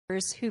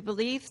who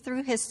lived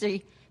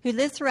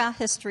throughout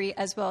history,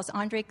 as well as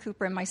Andre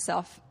Cooper and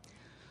myself.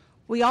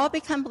 We all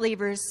become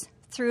believers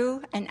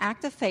through an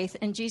act of faith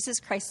in Jesus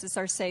Christ as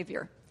our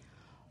Savior.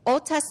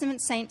 Old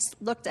Testament saints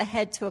looked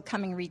ahead to a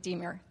coming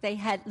Redeemer. They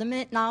had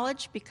limited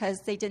knowledge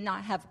because they did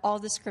not have all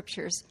the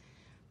Scriptures.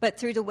 But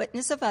through the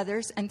witness of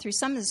others and through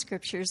some of the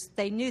Scriptures,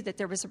 they knew that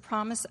there was a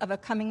promise of a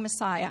coming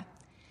Messiah.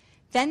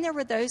 Then there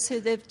were those who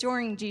lived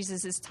during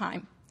Jesus'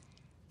 time.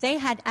 They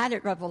had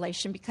added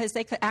revelation because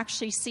they could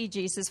actually see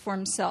Jesus for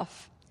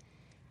himself.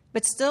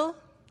 But still,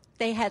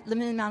 they had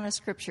limited amount of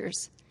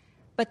Scriptures.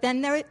 But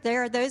then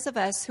there are those of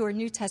us who are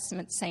New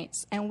Testament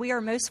saints, and we are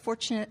most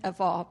fortunate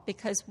of all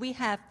because we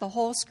have the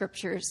whole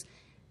Scriptures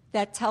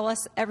that tell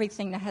us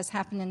everything that has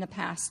happened in the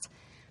past.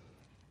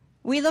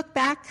 We look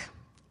back,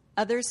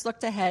 others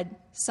looked ahead,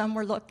 some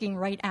were looking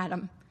right at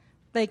him.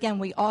 But again,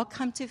 we all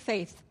come to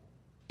faith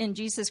in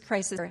Jesus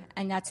Christ,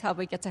 and that's how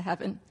we get to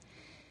heaven.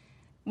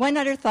 One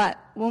other thought,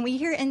 when we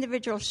hear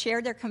individuals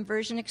share their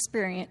conversion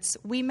experience,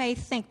 we may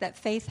think that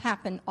faith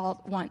happened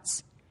all at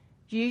once.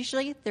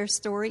 Usually, their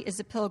story is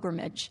a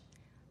pilgrimage.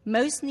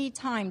 Most need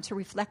time to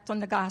reflect on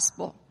the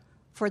gospel.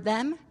 For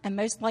them, and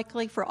most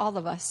likely for all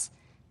of us,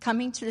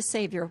 coming to the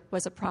Savior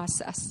was a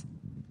process.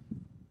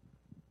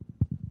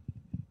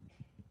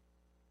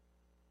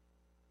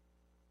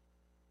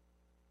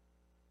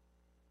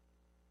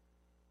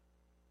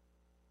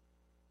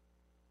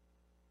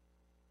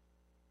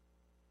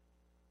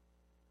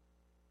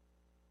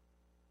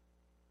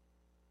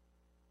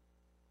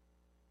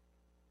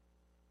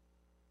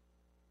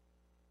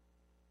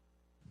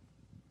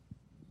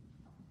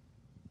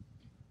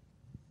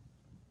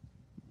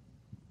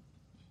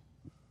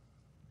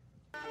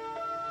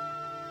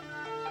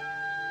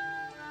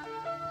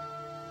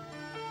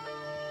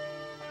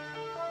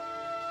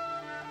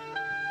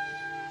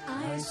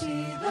 I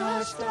see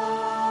the stars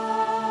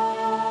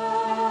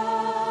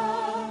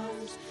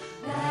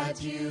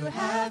that you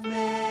have made.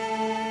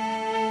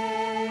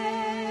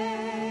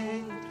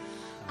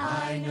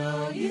 I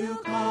know you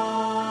call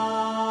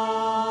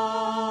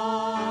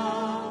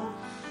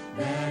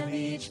them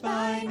each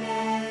by name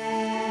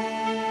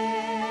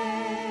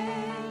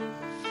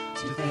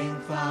to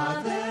thank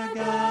Father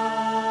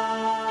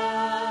God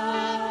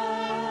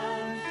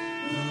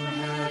who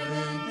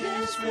heaven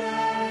displays.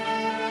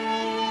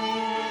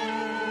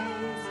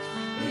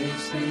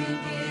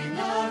 Thinking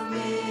of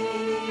me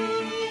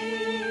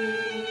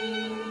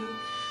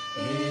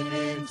in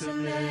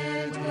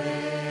intimate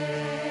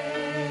ways.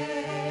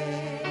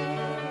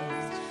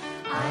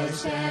 I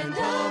stand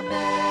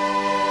amazed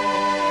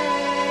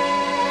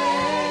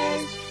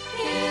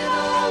in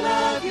all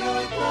of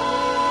your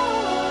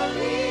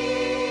glory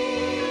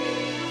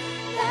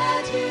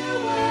that you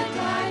would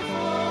die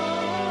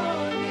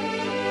for me.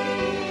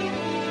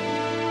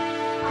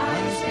 I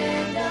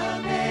stand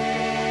amazed.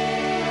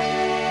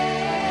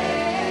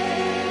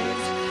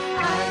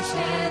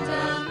 Stand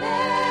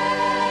amazed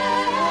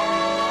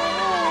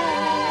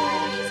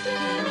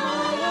in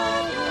all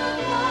of your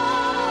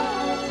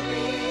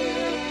glory,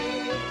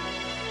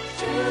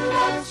 true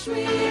love's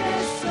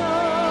sweetest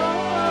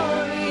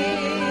story.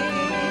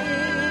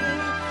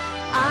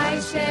 I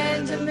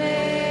stand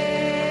amazed.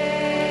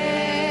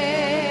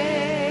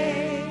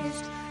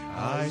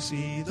 I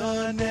see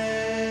the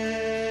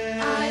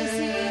name. I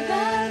see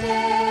the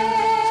name.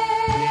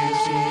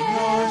 Piercing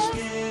your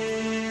skin.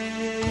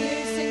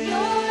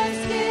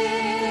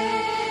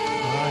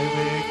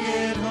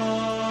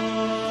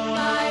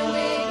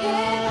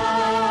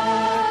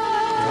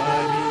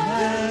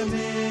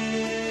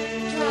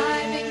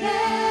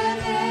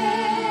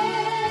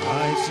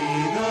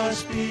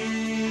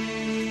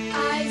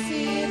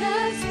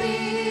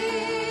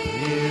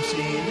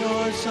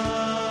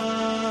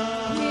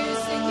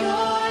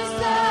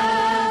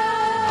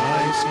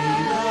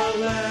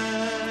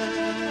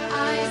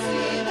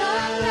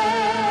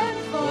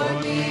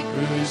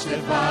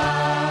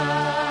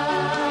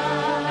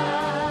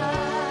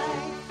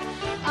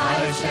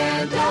 I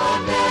stand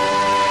amazed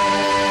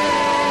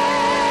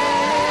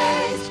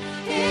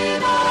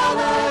in all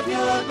of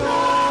your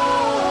glory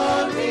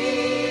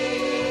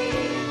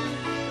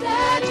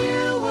that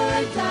you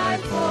would die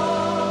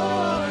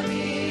for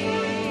me.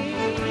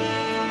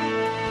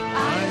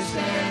 I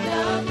stand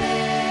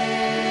amazed.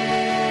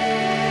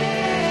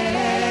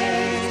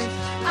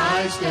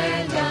 I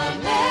stand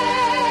amazed.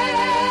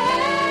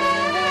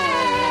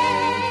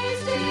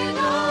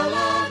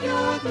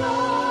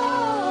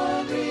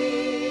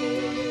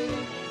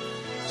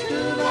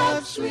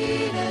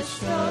 Sweetest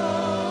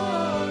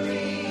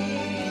story.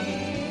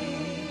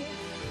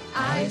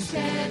 I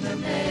stand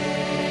amazed.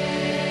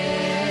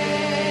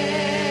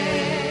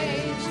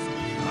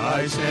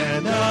 I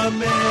stand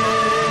amazed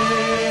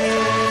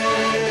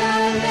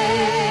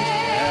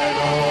at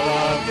all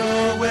of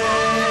your ways.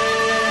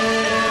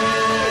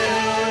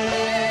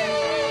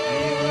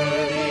 Be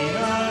worthy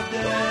of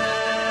death.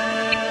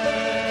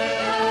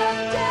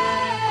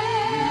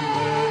 Be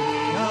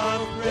worthy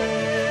of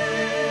praise.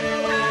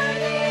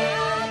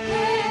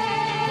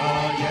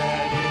 While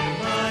yet in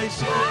my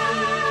sin,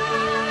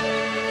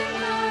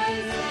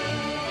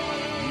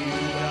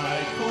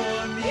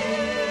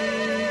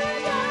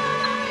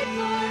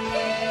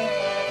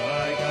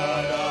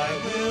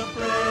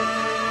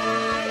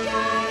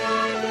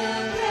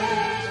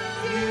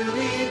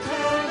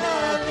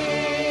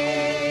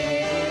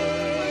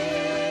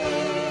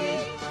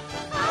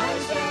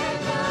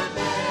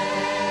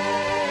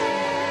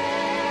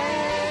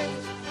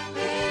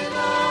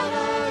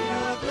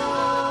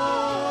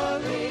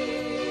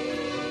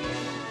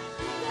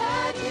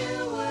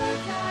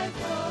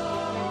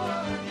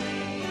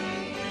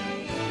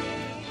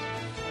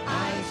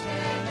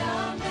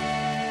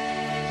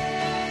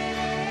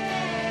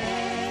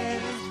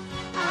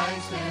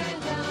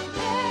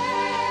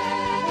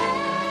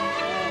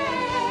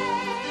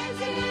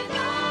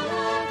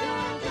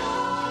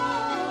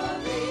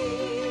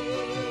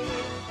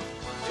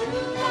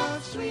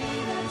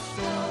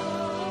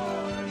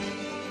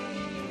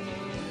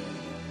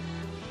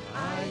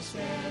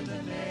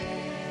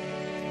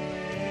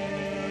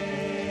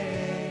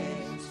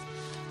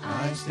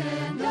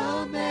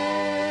 amazed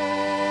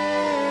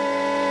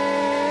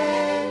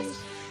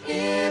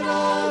in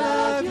all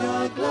of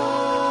your glory,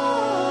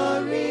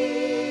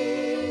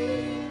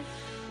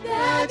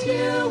 that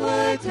you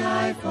would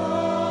die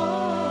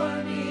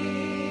for me.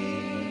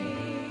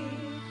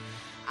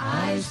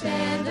 I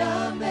stand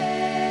amazed.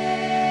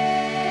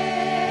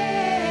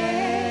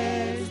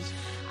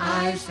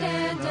 I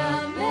stand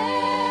amazed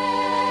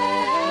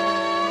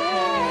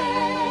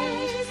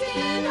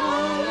in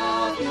all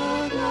of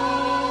your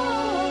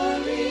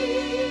glory.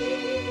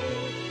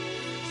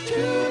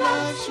 True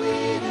love's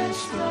sweetest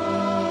story.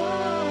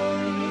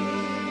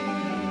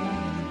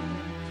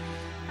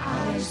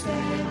 I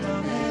stand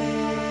amazed.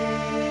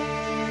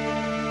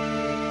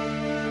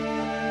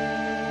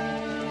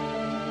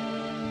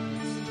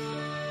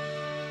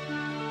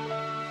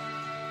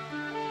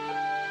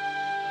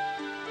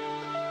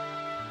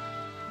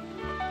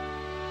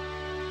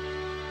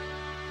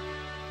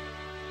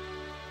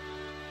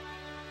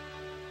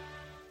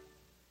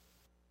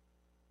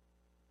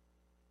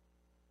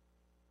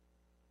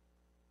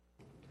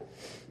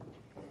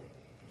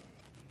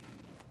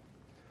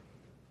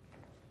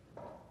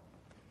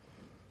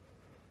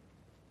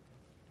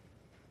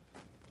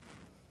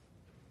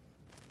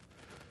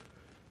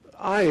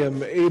 I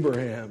am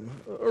Abraham,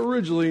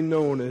 originally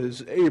known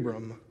as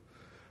Abram.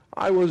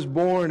 I was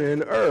born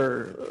in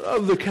Ur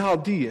of the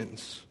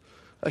Chaldeans,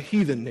 a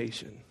heathen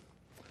nation.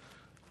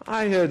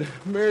 I had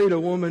married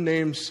a woman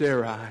named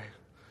Sarai,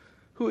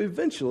 who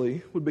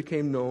eventually would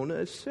become known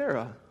as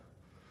Sarah.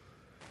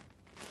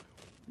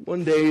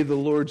 One day the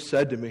Lord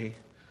said to me,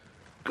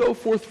 "Go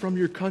forth from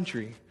your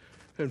country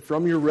and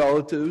from your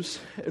relatives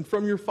and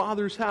from your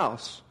father's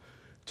house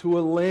to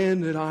a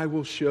land that I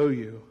will show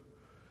you.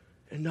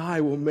 And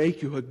I will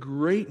make you a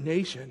great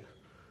nation,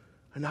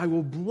 and I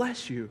will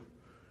bless you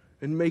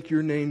and make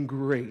your name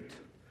great.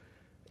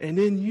 And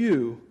in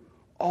you,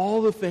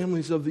 all the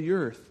families of the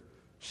earth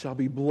shall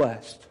be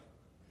blessed."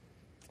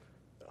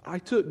 I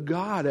took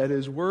God at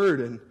his word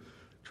and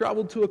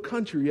traveled to a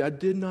country I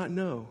did not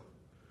know,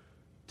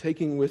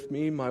 taking with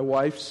me my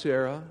wife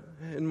Sarah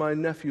and my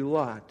nephew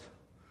Lot.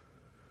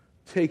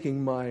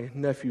 Taking my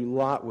nephew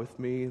Lot with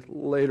me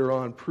later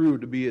on proved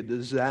to be a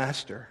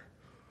disaster.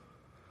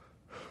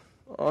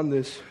 On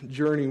this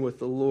journey with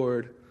the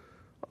Lord,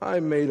 I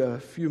made a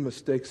few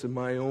mistakes of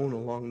my own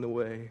along the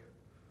way.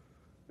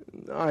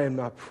 I am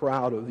not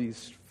proud of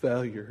these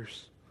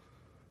failures.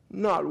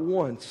 Not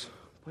once,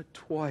 but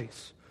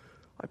twice,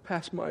 I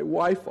passed my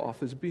wife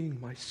off as being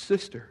my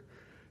sister,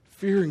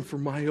 fearing for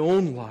my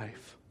own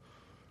life.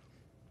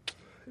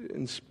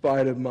 In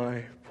spite of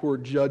my poor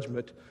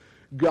judgment,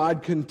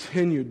 God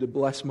continued to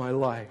bless my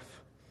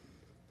life.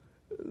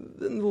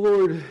 Then the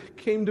Lord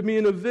came to me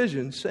in a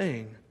vision,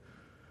 saying,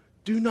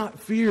 "Do not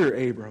fear,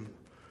 Abram.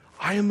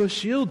 I am a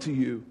shield to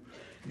you.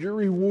 Your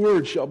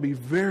reward shall be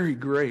very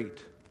great."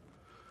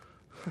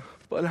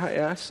 But I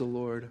asked the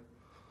Lord,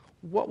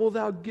 "What wilt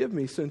thou give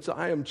me, since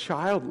I am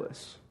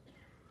childless?"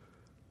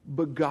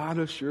 But God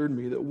assured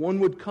me that one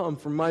would come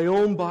from my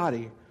own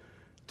body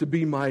to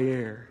be my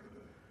heir.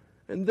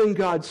 And then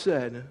God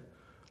said,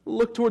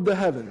 "Look toward the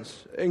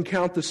heavens and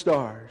count the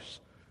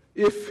stars,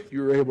 if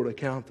you're able to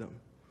count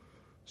them.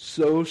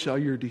 So shall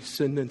your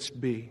descendants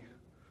be."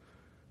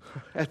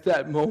 At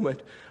that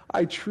moment,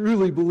 I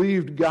truly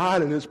believed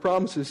God and his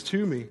promises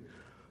to me.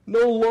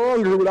 No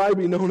longer would I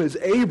be known as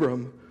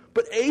Abram,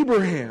 but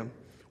Abraham,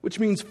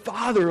 which means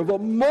father of a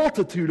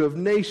multitude of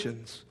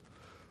nations.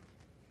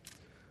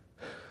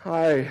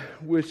 I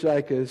wish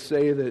I could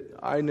say that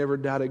I never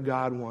doubted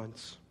God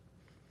once.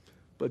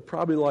 But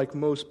probably like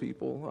most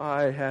people,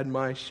 I had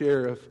my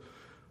share of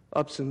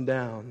ups and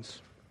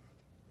downs.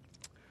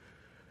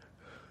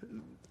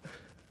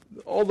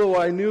 Although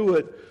I knew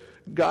what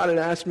God had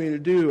asked me to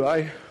do,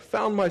 I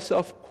found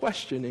myself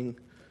questioning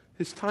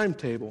his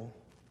timetable.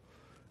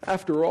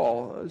 After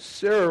all,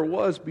 Sarah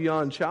was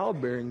beyond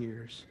childbearing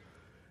years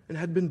and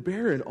had been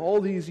barren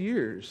all these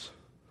years.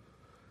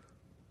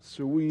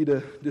 So we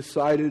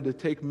decided to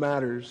take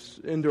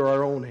matters into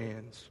our own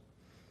hands.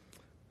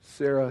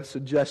 Sarah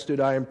suggested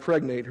I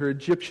impregnate her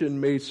Egyptian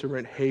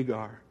maidservant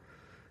Hagar,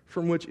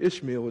 from which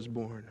Ishmael was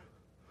born.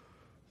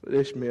 But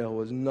Ishmael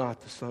was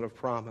not the son of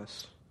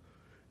promise.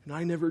 And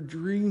I never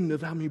dreamed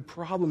of how many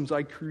problems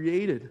I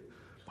created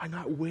by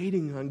not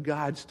waiting on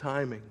God's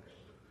timing.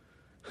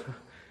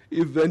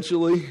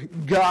 Eventually,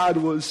 God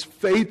was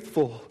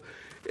faithful.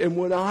 And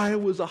when I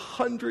was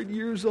 100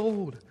 years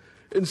old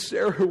and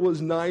Sarah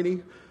was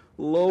 90,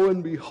 lo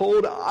and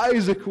behold,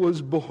 Isaac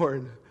was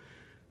born.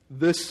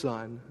 This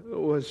son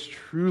was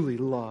truly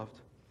loved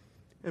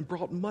and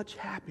brought much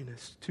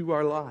happiness to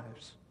our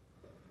lives.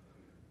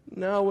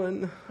 Now,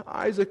 when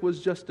Isaac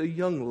was just a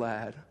young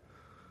lad,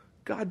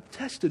 God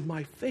tested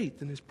my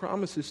faith and his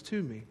promises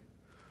to me.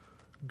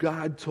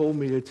 God told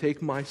me to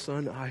take my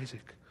son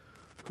Isaac,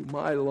 whom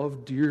I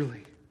love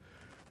dearly,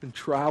 and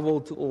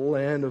travel to the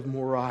land of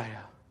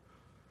Moriah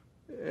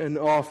and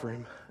offer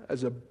him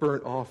as a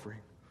burnt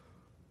offering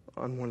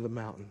on one of the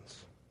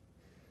mountains.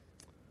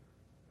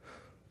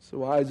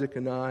 So Isaac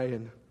and I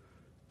and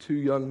two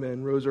young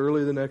men rose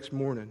early the next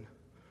morning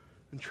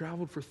and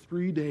traveled for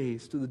 3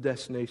 days to the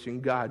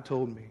destination God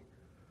told me.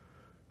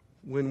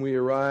 When we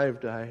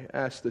arrived, I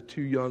asked the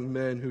two young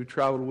men who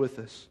traveled with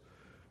us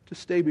to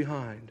stay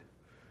behind,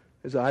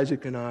 as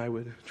Isaac and I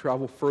would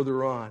travel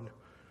further on,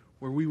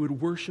 where we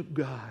would worship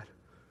God,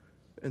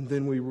 and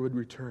then we would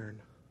return.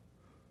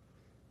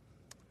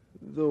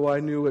 Though I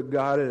knew what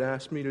God had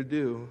asked me to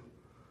do,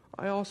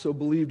 I also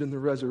believed in the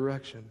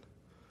resurrection.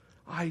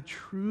 I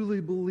truly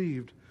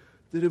believed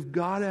that if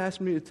God asked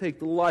me to take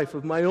the life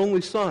of my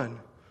only son,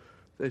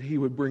 that he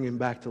would bring him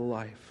back to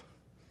life.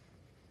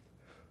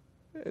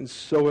 And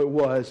so it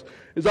was.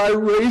 As I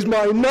raised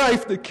my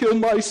knife to kill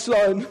my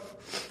son,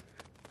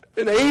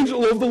 an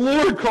angel of the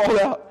Lord called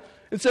out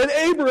and said,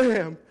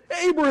 "Abraham,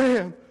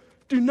 Abraham,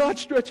 do not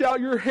stretch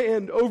out your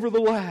hand over the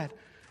lad,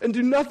 and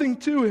do nothing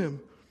to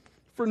him.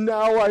 For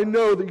now I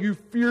know that you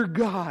fear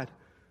God,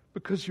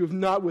 because you have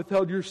not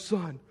withheld your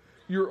son,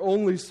 your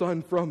only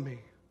son, from me."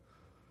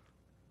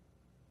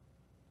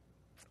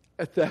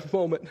 At that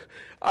moment,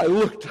 I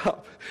looked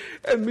up,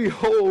 and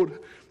behold,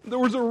 there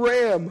was a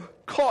ram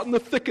caught in the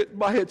thicket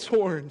by its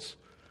horns.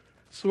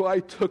 So I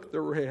took the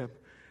ram,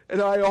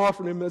 and I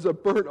offered him as a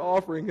burnt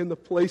offering in the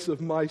place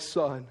of my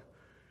son.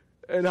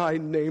 And I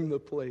named the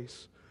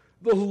place,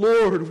 "The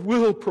Lord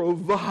will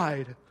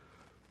provide."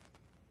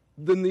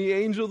 Then the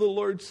angel of the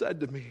Lord said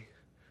to me,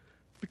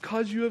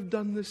 "Because you have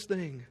done this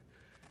thing,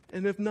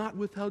 and have not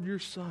withheld your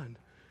son,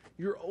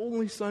 your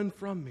only son,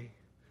 from me,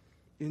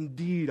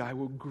 indeed I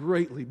will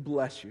greatly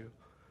bless you,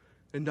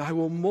 and I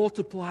will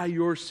multiply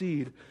your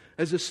seed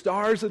as the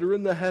stars that are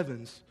in the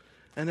heavens,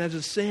 and as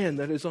the sand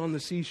that is on the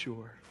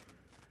seashore.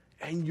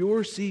 And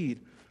your seed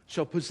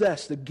shall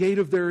possess the gate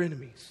of their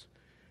enemies.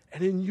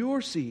 And in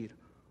your seed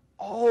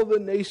all the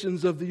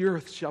nations of the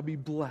earth shall be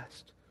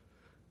blessed,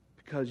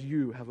 because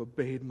you have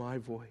obeyed my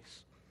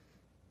voice."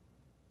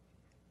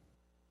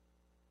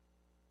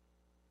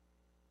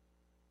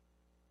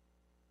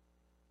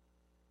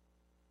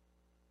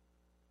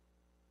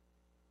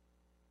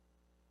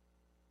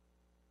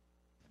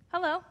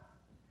 Hello,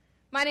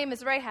 my name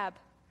is Rahab,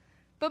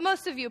 but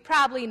most of you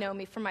probably know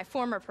me from my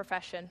former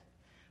profession,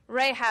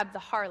 Rahab the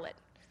harlot.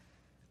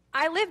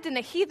 I lived in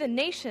a heathen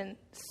nation,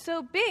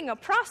 so being a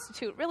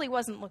prostitute really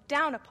wasn't looked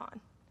down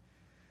upon.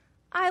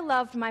 I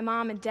loved my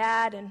mom and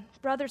dad and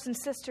brothers and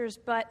sisters,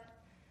 but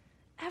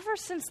ever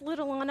since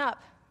little on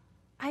up,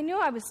 I knew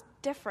I was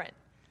different.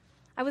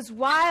 I was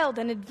wild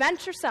and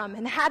adventuresome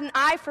and had an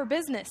eye for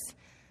business,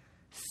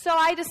 so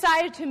I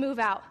decided to move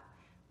out.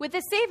 With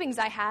the savings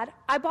I had,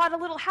 I bought a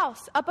little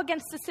house up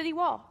against the city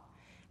wall.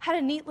 Had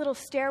a neat little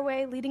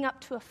stairway leading up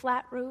to a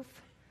flat roof.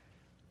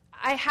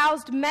 I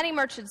housed many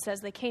merchants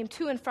as they came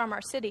to and from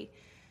our city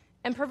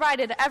and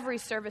provided every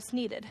service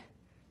needed.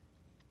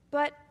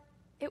 But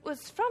it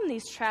was from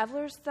these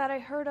travelers that I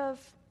heard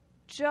of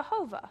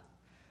Jehovah,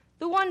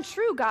 the one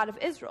true God of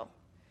Israel.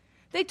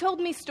 They told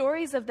me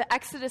stories of the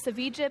exodus of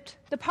Egypt,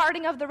 the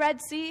parting of the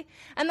Red Sea,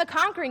 and the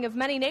conquering of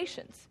many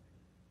nations.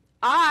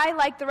 I,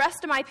 like the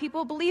rest of my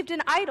people, believed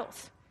in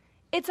idols.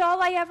 It's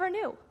all I ever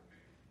knew.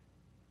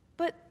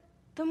 But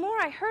the more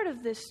I heard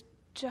of this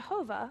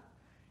Jehovah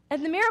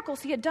and the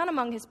miracles he had done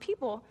among his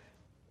people,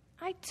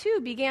 I too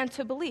began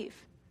to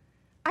believe.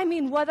 I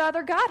mean, what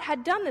other God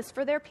had done this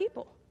for their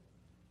people?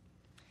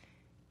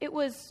 It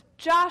was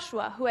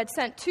Joshua who had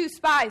sent 2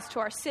 spies to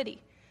our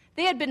city.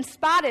 They had been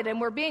spotted and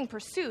were being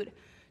pursued.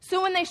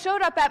 So when they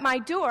showed up at my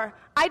door,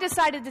 I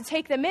decided to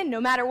take them in no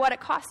matter what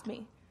it cost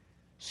me.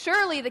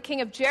 Surely the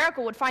king of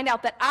Jericho would find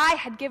out that I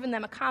had given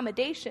them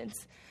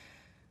accommodations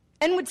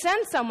and would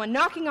send someone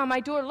knocking on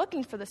my door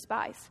looking for the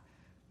spies.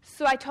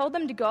 So I told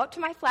them to go up to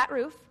my flat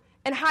roof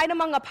and hide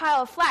among a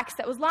pile of flax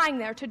that was lying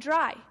there to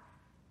dry.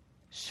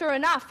 Sure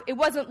enough, it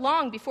wasn't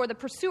long before the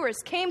pursuers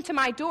came to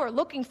my door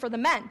looking for the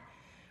men.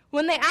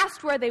 When they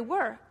asked where they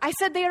were, I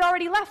said they had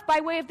already left by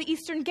way of the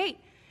eastern gate,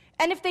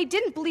 and if they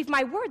didn't believe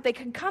my word, they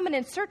could come in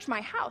and search my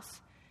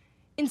house.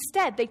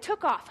 Instead, they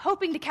took off,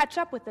 hoping to catch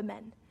up with the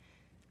men.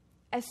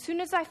 As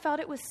soon as I felt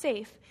it was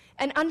safe,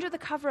 and under the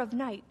cover of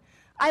night,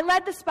 I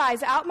led the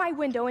spies out my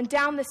window and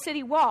down the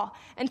city wall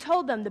and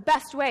told them the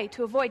best way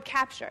to avoid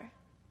capture.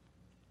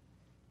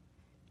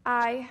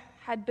 I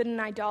had been an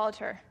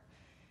idolater,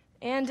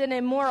 and an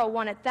immoral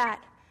one at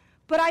that,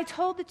 but I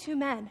told the 2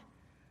 men,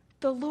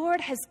 "The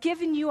Lord has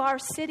given you our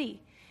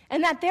city,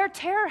 and that their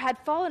terror had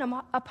fallen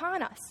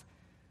upon us.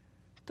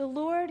 The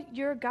Lord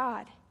your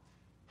God,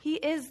 he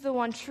is the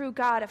one true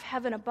God of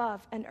heaven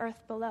above and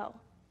earth below."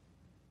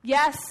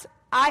 Yes,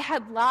 I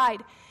had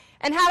lied,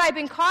 and had I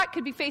been caught,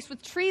 could be faced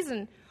with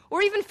treason,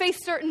 or even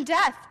face certain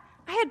death.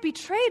 I had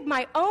betrayed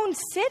my own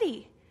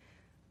city,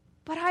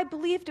 but I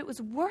believed it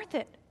was worth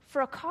it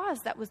for a cause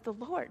that was the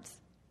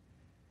Lord's.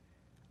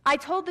 I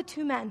told the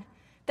 2 men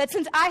that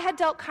since I had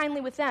dealt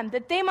kindly with them,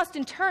 that they must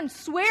in turn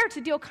swear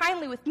to deal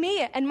kindly with me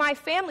and my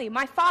family,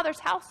 my father's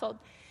household,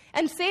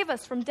 and save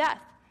us from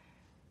death.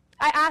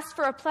 I asked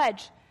for a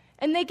pledge,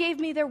 and they gave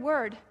me their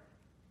word,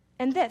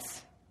 and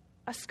this,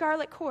 a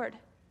scarlet cord.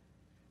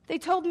 They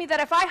told me that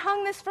if I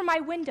hung this from my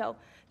window,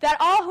 that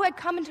all who had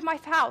come into my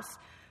house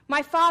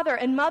my father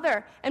and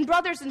mother and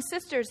brothers and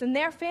sisters and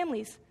their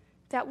families,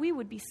 that we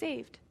would be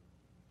saved.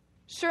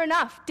 Sure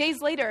enough,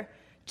 days later,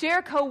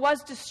 Jericho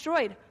was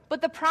destroyed,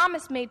 but the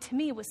promise made to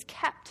me was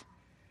kept.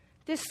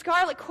 This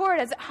scarlet cord,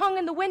 as it hung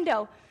in the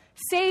window,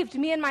 saved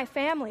me and my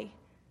family.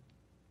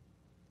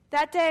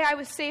 That day I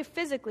was saved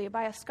physically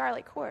by a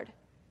scarlet cord,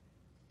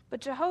 but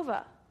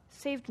Jehovah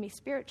saved me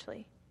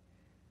spiritually.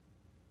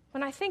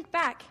 When I think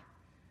back,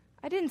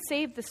 I didn't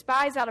save the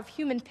spies out of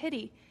human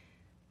pity,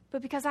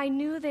 but because I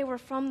knew they were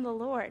from the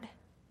Lord.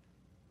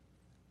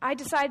 I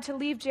decided to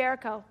leave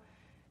Jericho,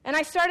 and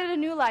I started a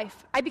new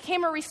life. I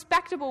became a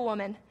respectable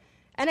woman,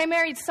 and I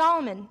married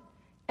Solomon,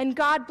 and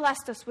God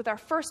blessed us with our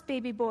first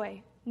baby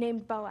boy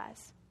named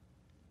Boaz.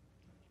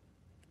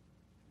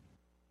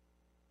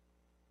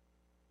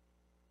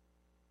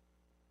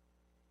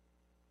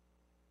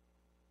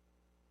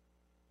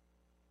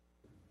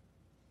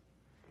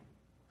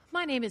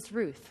 My name is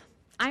Ruth.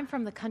 I'm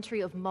from the country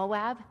of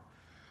Moab.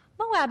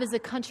 Moab is a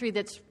country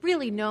that's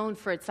really known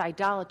for its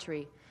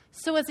idolatry.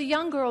 So as a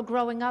young girl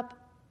growing up,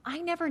 I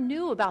never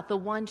knew about the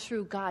one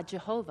true God,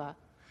 Jehovah,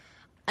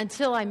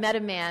 until I met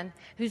a man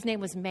whose name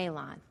was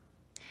Mahlon.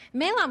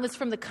 Mahlon was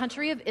from the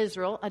country of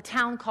Israel, a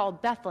town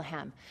called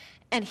Bethlehem.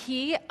 And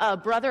he, a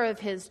brother of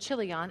his,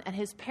 Chilion, and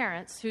his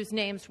parents, whose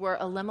names were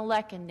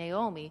Elimelech and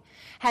Naomi,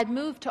 had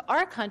moved to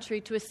our country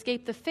to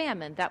escape the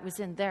famine that was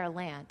in their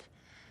land.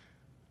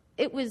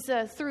 It was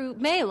through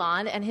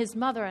Mahlon and his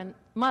mother,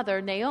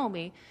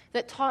 Naomi,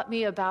 that taught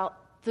me about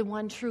the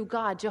one true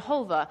God,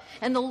 Jehovah,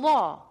 and the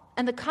law,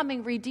 and the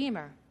coming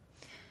Redeemer.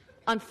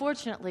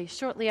 Unfortunately,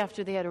 shortly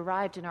after they had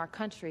arrived in our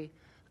country,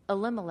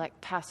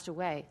 Elimelech passed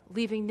away,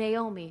 leaving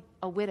Naomi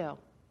a widow.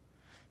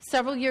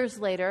 Several years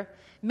later,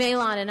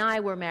 Mahlon and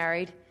I were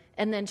married,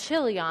 and then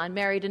Chilion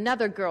married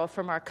another girl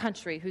from our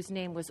country whose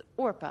name was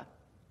Orpah.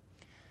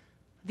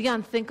 The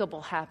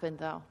unthinkable happened,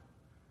 though.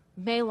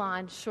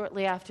 Mahlon,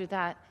 shortly after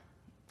that,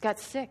 got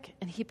sick,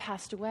 and he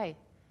passed away.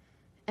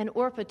 And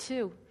Orpah,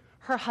 too,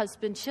 her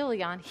husband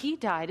Chilion, he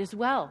died as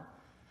well.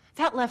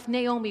 That left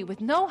Naomi with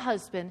no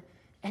husband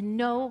and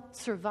no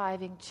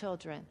surviving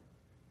children.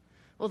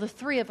 Well, the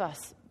three of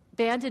us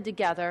banded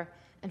together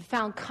and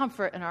found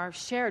comfort in our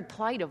shared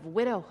plight of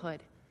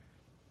widowhood.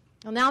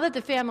 Well, now that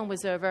the famine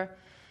was over,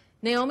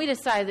 Naomi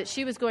decided that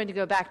she was going to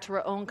go back to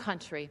her own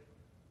country.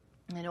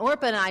 And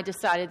Orpah and I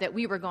decided that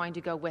we were going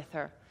to go with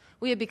her.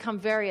 We had become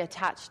very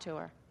attached to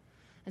her.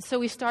 And so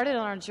we started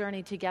on our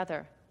journey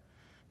together.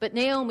 But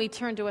Naomi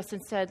turned to us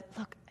and said,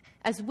 look,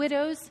 as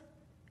widows,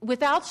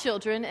 without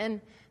children, and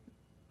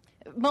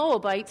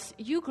Moabites,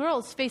 you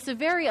girls face a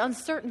very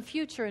uncertain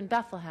future in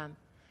Bethlehem.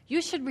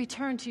 You should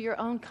return to your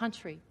own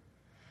country.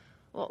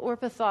 Well,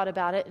 Orpah thought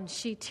about it, and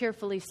she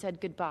tearfully said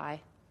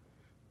goodbye.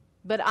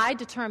 But I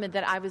determined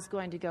that I was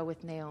going to go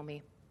with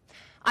Naomi.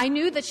 I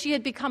knew that she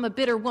had become a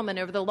bitter woman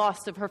over the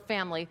loss of her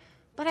family,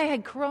 but I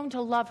had grown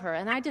to love her,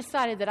 and I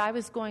decided that I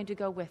was going to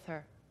go with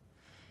her.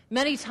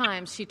 Many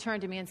times she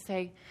turned to me and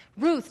said,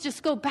 Ruth,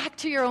 just go back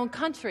to your own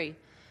country.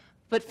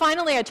 But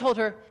finally I told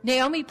her,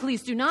 Naomi,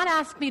 please do not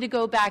ask me to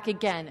go back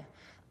again.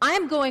 I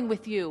am going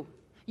with you.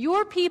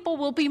 Your people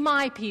will be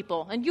my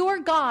people, and your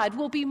God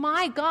will be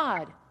my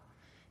God.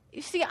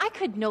 You see, I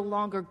could no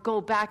longer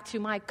go back to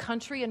my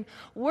country and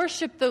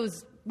worship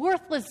those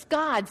worthless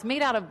gods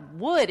made out of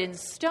wood and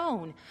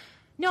stone.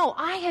 No,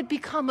 I had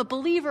become a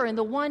believer in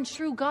the one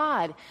true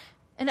God,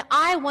 and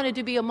I wanted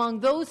to be among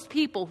those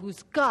people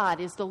whose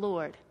God is the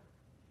Lord.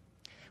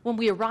 When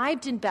we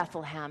arrived in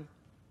Bethlehem,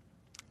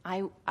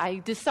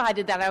 I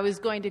decided that I was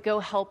going to go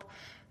help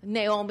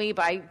Naomi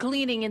by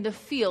gleaning in the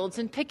fields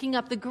and picking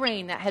up the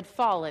grain that had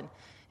fallen.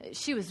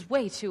 She was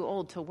way too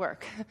old to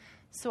work,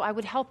 so I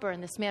would help her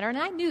in this manner, and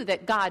I knew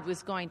that God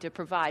was going to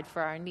provide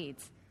for our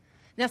needs.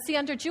 Now, see,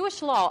 under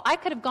Jewish law, I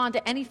could have gone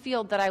to any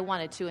field that I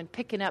wanted to and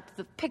pick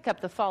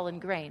up the fallen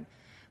grain.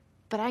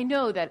 But I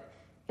know that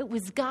it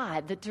was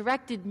God that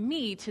directed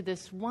me to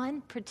this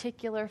one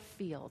particular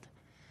field.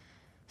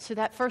 So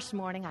that first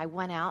morning, I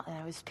went out, and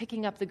I was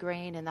picking up the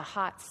grain in the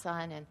hot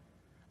sun, and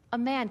a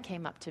man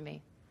came up to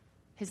me.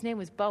 His name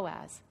was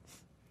Boaz.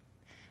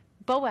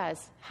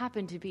 Boaz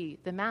happened to be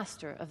the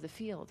master of the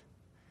field.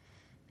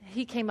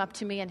 He came up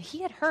to me, and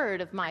he had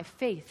heard of my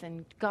faith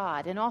in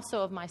God and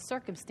also of my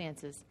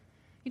circumstances.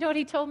 You know what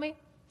he told me?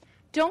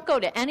 Don't go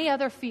to any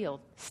other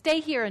field. Stay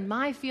here in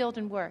my field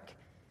and work.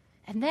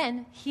 And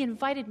then he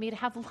invited me to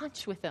have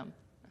lunch with him.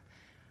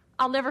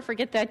 I'll never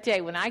forget that day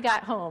when I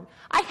got home.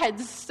 I had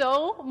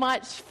so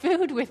much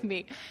food with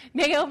me.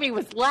 Naomi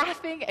was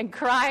laughing and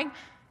crying.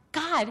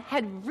 God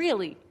had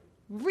really,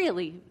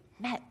 really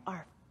met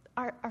our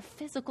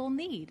physical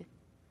need.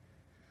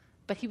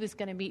 But he was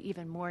going to meet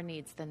even more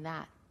needs than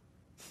that.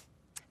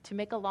 To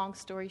make a long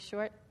story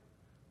short,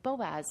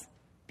 Boaz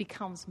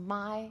becomes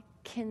my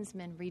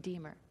kinsman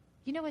redeemer.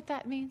 You know what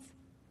that means?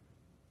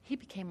 He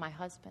became my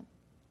husband.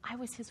 I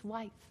was his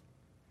wife.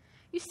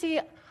 You see,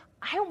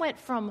 I went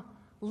from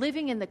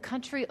living in the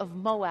country of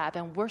Moab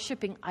and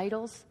worshiping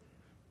idols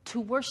to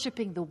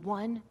worshiping the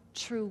one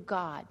true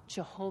God,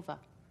 Jehovah.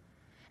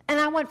 And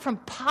I went from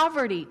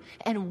poverty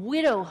and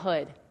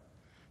widowhood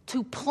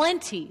to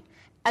plenty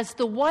as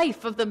the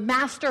wife of the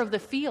master of the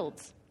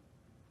fields.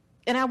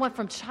 And I went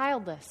from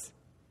childless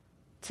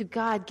to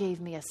God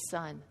gave me a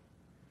son.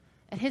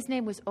 And his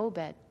name was Obed.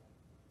 And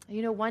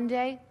you know, one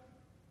day,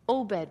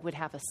 Obed would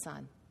have a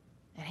son.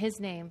 And his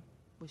name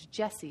was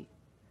Jesse.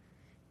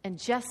 And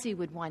Jesse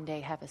would one day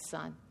have a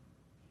son.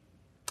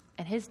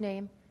 And his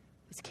name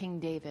was King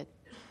David.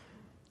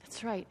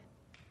 That's right.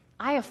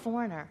 I, a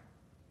foreigner,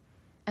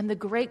 am the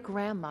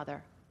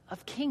great-grandmother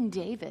of King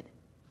David.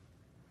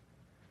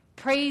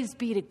 Praise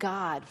be to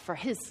God for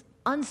his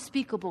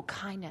unspeakable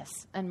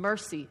kindness and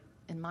mercy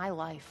in my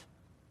life.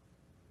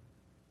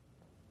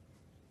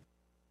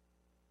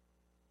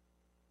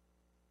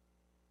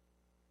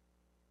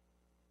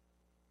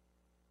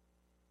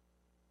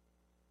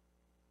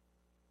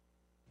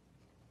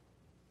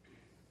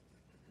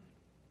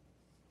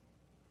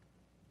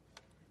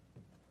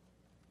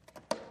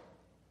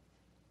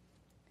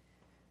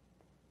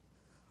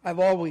 I've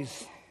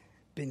always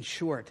been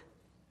short.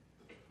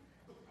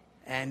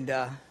 And,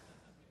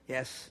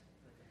 yes,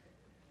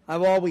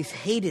 I've always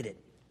hated it.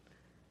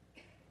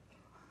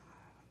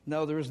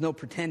 No, there was no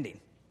pretending.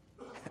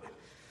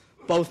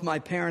 Both my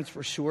parents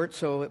were short,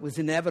 so it was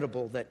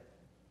inevitable that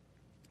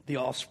the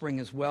offspring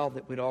as well,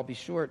 that we'd all be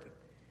short.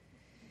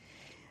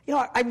 You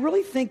know, I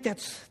really think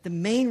that's the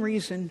main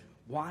reason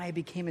why I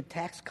became a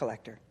tax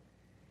collector.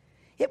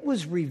 It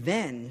was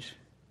revenge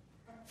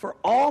for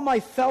all my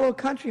fellow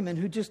countrymen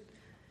who just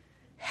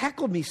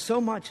heckled me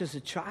so much as a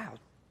child.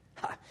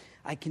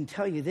 I can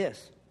tell you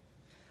this.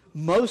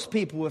 Most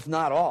people, if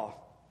not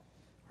all,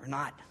 are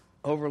not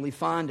overly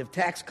fond of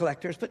tax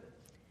collectors, but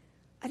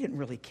I didn't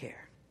really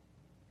care.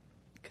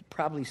 I could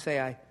probably say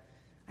I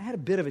had a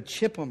bit of a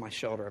chip on my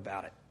shoulder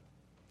about it.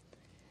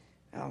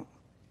 Now,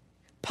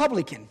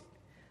 publican.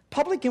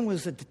 Publican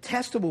was a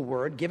detestable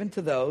word given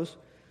to those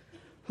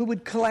who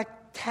would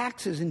collect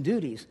taxes and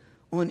duties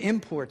on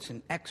imports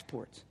and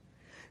exports.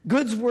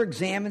 Goods were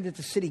examined at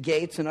the city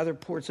gates and other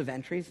ports of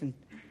entries, and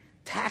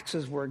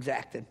taxes were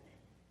exacted.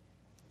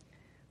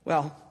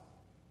 Well,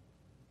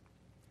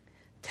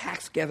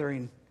 tax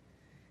gathering,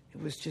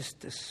 it was just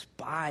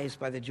despised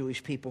by the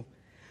Jewish people,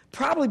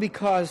 probably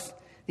because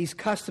these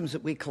customs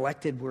that we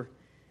collected were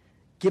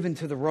given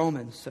to the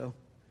Romans, so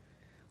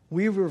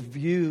we were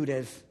viewed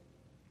as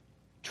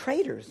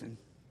traitors and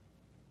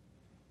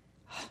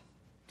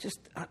just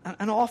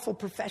an awful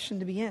profession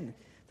to be in,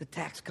 the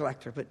tax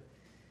collector.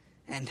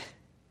 And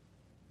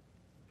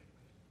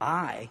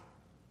I,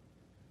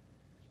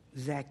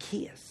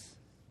 Zacchaeus,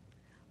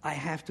 I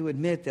have to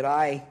admit that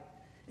I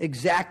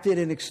exacted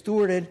and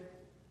extorted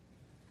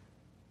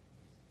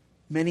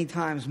many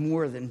times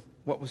more than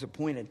what was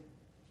appointed.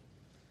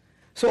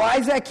 So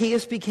I,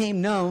 Zacchaeus,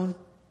 became known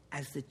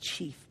as the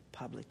chief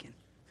publican,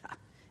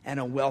 and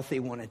a wealthy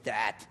one at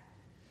that.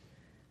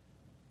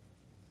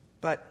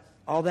 But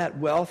all that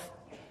wealth,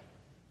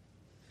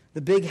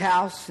 the big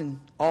house and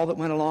all that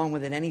went along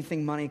with it,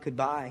 anything money could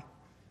buy,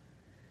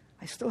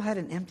 I still had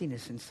an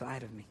emptiness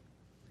inside of me.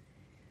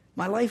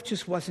 My life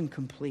just wasn't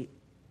complete.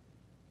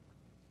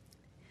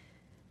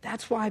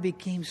 That's why I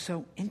became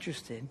so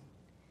interested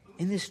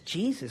in this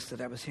Jesus that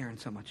I was hearing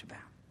so much about.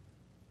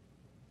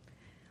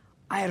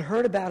 I had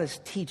heard about his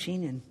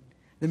teaching and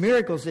the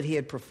miracles that he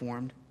had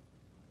performed,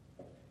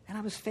 and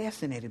I was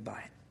fascinated by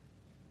it.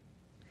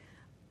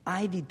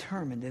 I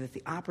determined that if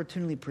the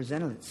opportunity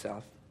presented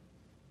itself,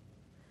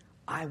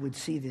 I would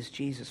see this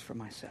Jesus for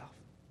myself.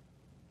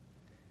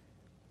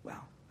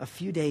 Well, a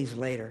few days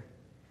later,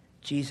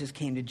 Jesus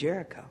came to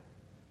Jericho.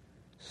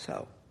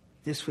 So,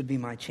 this would be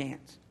my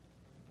chance.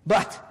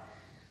 But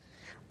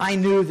I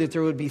knew that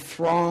there would be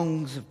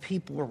throngs of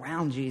people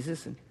around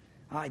Jesus, and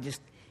I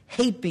just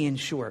hate being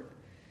short.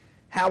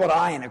 How would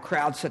I, in a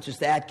crowd such as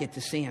that, get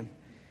to see him?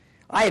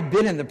 I had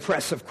been in the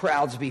press of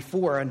crowds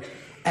before, and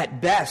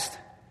at best,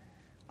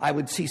 I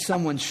would see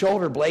someone's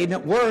shoulder blade, and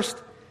at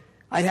worst,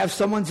 I'd have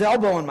someone's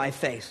elbow in my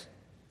face.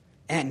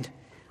 And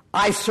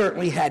I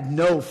certainly had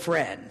no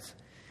friends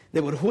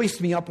that would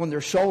hoist me up on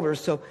their shoulders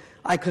so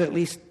I could at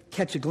least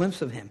catch a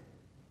glimpse of him.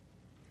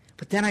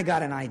 But then I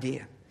got an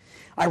idea.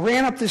 I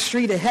ran up the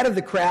street ahead of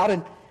the crowd,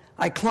 and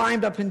I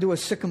climbed up into a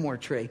sycamore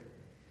tree.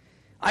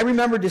 I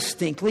remember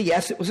distinctly,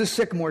 yes, it was a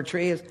sycamore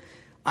tree, as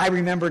I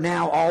remember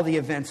now all the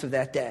events of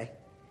that day.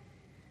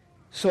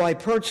 So I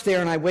perched there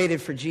and I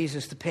waited for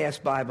Jesus to pass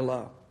by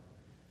below.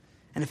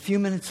 And a few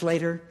minutes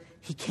later,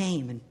 he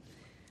came and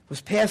was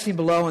passing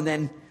below, and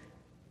then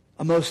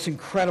a most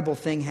incredible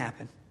thing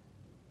happened.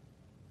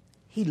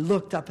 He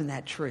looked up in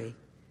that tree,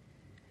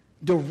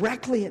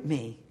 directly at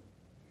me,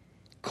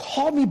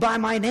 called me by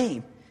my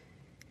name,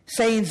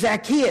 saying,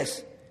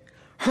 "Zacchaeus,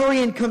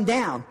 hurry and come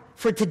down,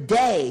 for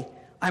today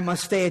I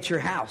must stay at your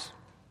house."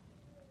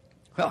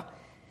 Well,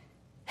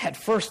 at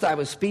first I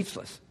was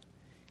speechless.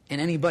 And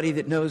anybody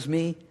that knows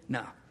me,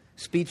 no,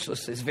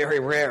 speechless is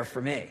very rare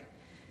for me.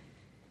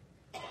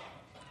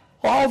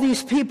 All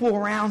these people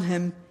around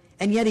him,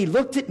 and yet he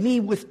looked at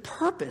me with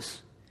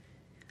purpose,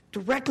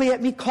 directly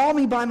at me, called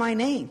me by my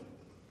name.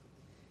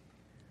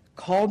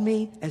 Called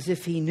me as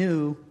if he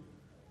knew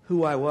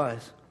who I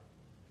was.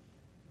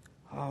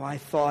 Oh, I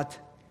thought,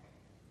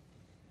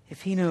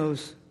 if he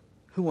knows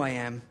who I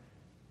am,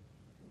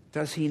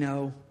 does he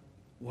know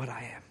what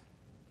I am?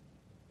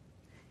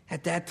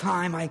 At that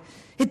time,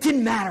 it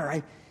didn't matter.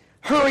 I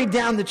hurried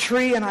down the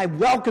tree and I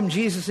welcomed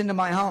Jesus into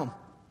my home.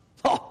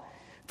 Oh,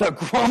 the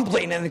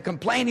grumbling and the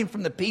complaining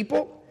from the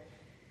people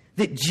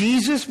that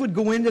Jesus would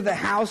go into the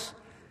house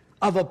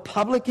of a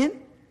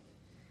publican.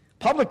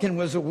 Publican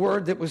was a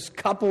word that was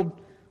coupled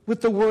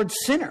with the word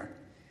sinner.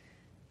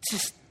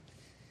 Just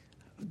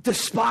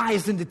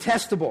despised and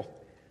detestable.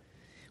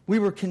 We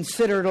were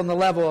considered on the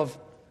level of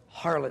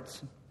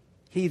harlots,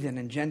 heathen,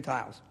 and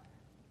Gentiles.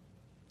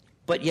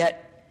 But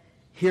yet,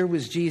 here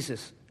was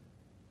Jesus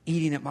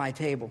eating at my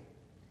table.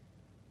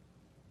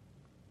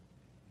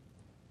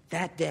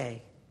 That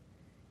day,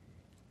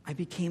 I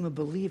became a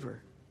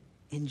believer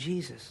in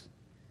Jesus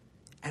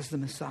as the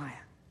Messiah.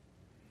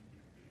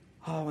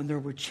 Oh, and there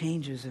were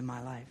changes in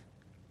my life.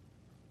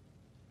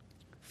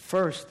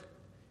 First,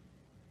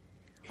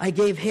 I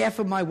gave half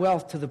of my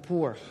wealth to the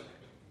poor.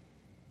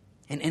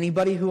 And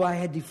anybody who I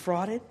had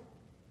defrauded,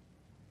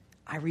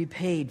 I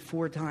repaid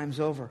 4 times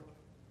over.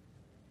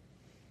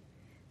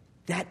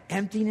 That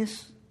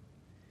emptiness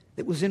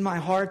that was in my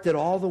heart that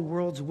all the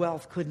world's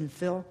wealth couldn't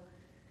fill,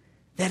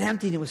 that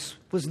emptiness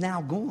was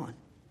now gone.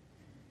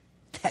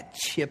 That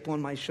chip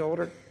on my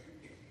shoulder,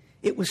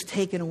 it was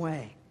taken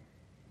away.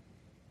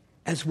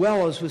 As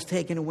well as was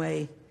taken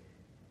away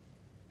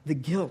the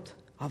guilt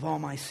of all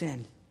my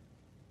sin.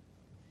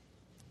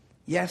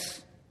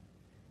 Yes,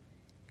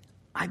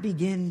 I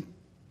begin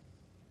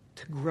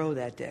to grow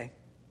that day.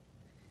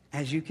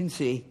 As you can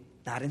see,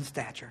 not in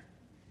stature.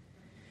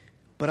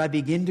 But I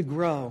begin to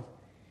grow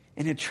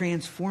in a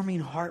transforming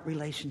heart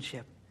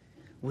relationship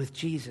with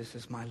Jesus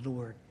as my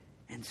Lord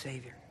and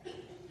Savior.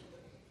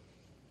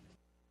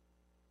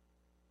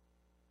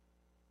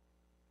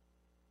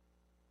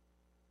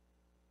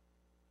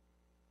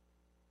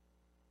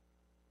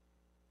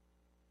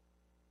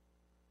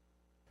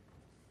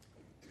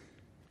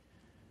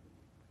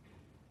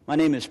 My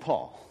name is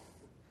Paul,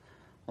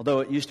 although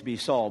it used to be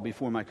Saul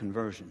before my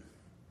conversion.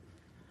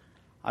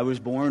 I was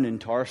born in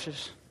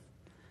Tarsus,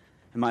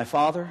 and my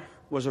father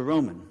was a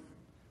Roman.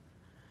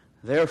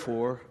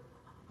 Therefore,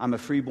 I'm a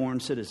freeborn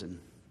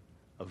citizen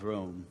of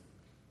Rome.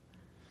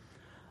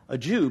 A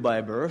Jew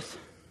by birth,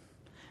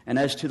 and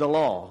as to the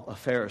law, a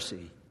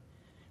Pharisee,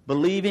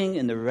 believing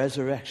in the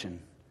resurrection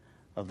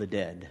of the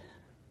dead.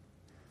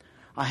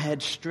 I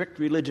had strict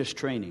religious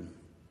training,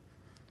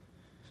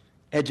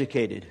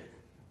 educated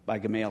by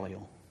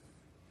Gamaliel.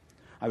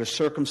 I was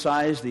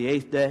circumcised the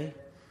 8th day,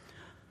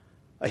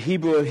 a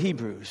Hebrew of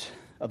Hebrews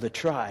of the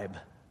tribe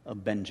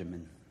of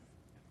Benjamin,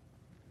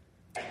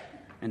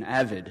 an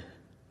avid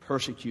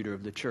persecutor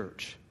of the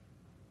church.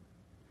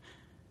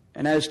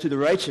 And as to the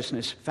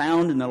righteousness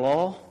found in the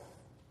law,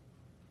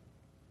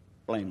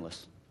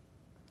 blameless.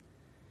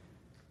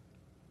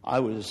 I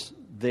was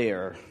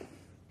there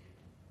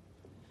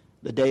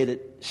the day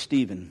that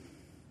Stephen,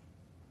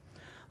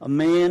 a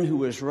man who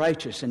was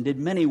righteous and did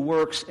many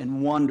works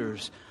and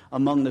wonders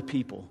among the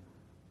people,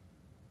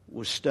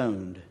 was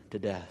stoned to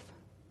death.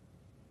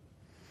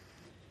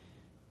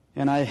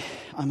 And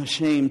I'm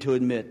ashamed to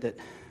admit that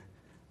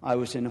I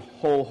was in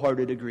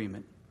wholehearted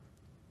agreement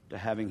to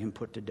having him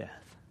put to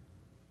death,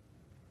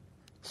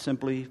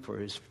 simply for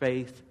his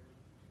faith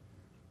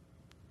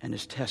and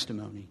his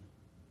testimony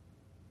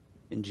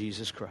in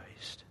Jesus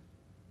Christ.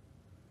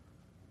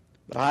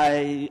 But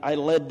I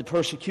led the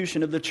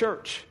persecution of the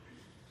church,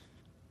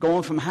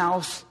 going from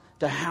house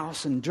to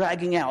house and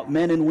dragging out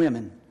men and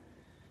women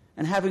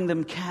and having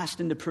them cast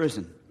into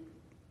prison.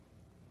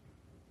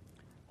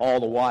 All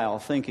the while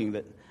thinking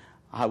that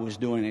I was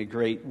doing a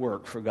great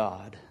work for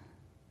God.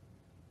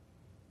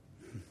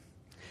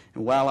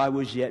 And while I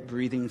was yet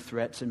breathing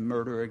threats and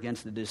murder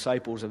against the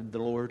disciples of the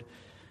Lord,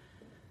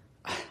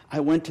 I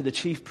went to the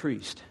chief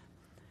priest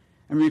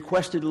and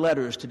requested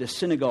letters to the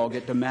synagogue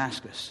at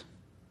Damascus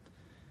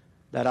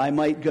that I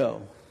might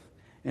go,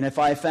 and if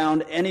I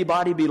found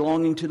anybody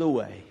belonging to the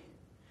way,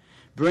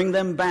 bring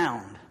them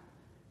bound,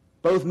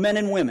 both men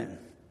and women,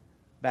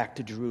 back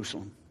to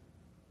Jerusalem.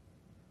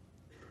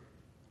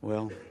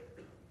 Well,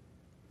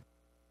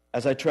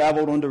 as I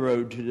traveled on the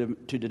road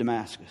to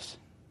Damascus,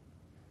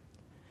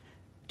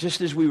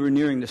 just as we were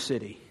nearing the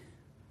city,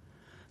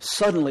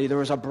 suddenly there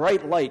was a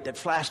bright light that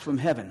flashed from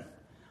heaven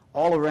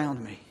all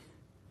around me,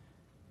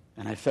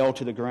 and I fell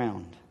to the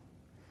ground.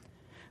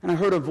 And I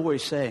heard a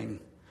voice saying,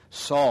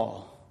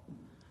 "Saul,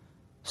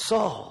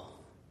 Saul,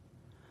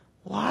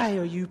 why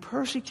are you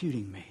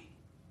persecuting me?"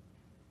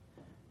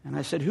 And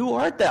I said, "Who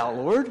art thou,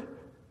 Lord?"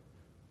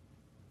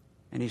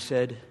 And he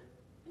said,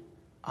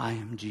 "I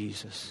am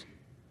Jesus,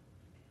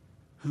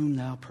 whom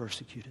thou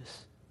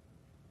persecutest.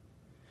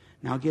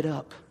 Now get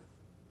up,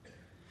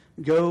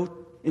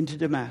 go into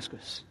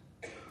Damascus,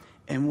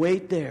 and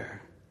wait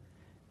there,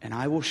 and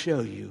I will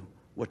show you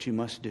what you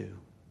must do."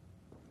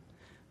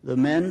 The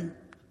men,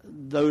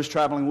 those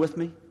traveling with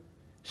me,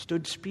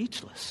 stood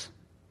speechless,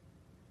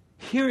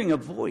 hearing a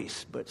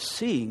voice but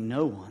seeing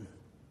no one.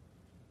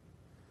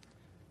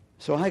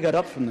 So I got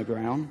up from the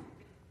ground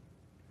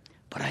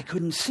but I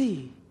couldn't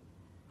see.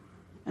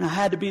 And I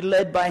had to be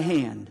led by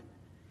hand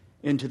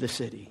into the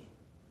city.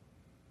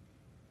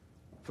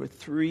 For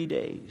 3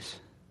 days,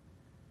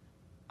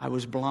 I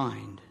was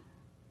blind,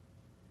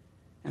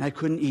 and I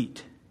couldn't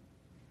eat,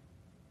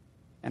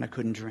 and I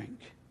couldn't drink.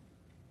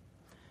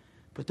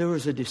 But there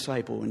was a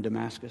disciple in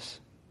Damascus.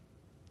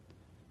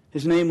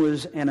 His name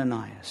was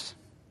Ananias.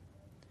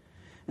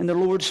 And the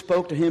Lord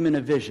spoke to him in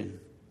a vision,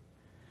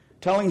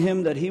 telling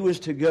him that he was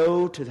to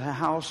go to the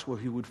house where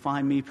he would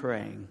find me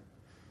praying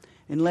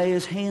and lay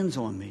his hands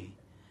on me,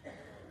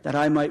 that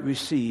I might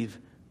receive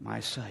my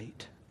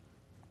sight.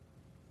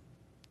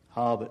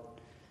 But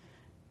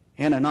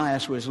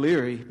Ananias was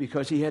leery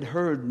because he had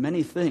heard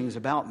many things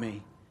about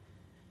me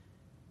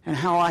and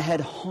how I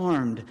had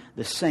harmed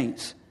the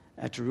saints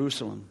at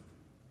Jerusalem,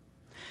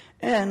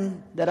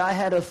 and that I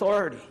had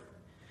authority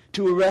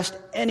to arrest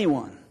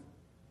anyone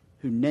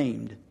who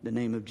named the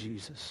name of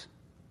Jesus.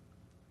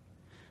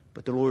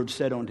 But the Lord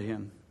said unto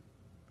him,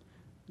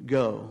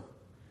 Go,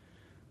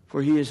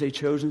 for he is a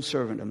chosen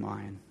servant of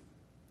mine.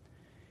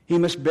 He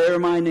must bear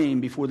my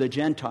name before the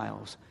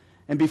Gentiles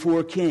and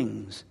before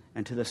kings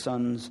and to the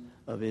sons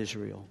of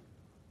Israel.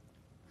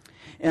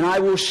 And I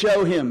will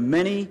show him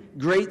many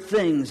great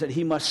things that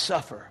he must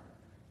suffer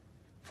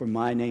for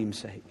my name's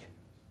sake.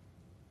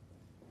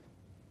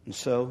 And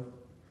so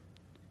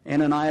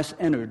Ananias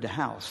entered the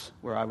house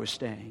where I was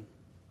staying.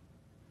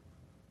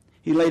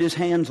 He laid his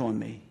hands on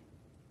me,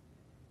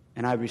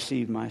 and I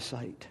received my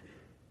sight.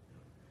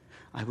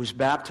 I was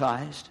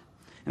baptized,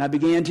 and I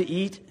began to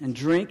eat and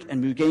drink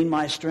and regain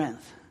my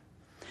strength.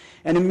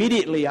 And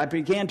immediately I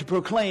began to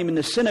proclaim in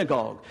the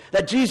synagogue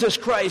that Jesus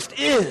Christ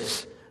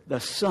is the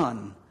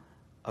Son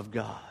of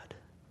God.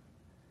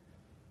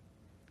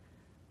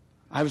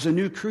 I was a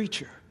new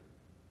creature.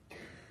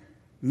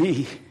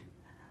 Me,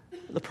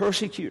 the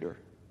persecutor,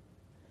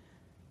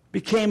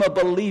 became a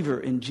believer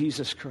in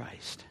Jesus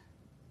Christ.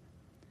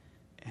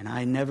 And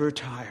I never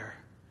tire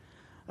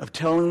of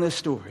telling the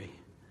story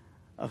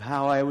of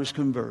how I was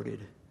converted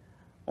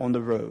on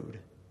the road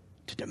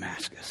to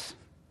Damascus.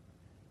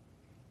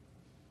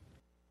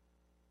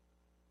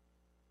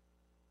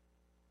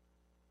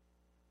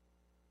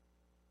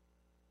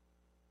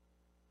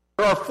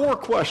 There are 4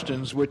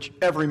 questions which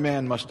every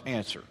man must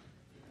answer.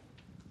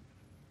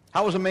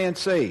 How is a man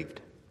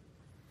saved?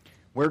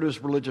 Where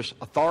does religious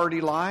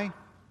authority lie?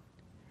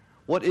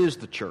 What is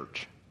the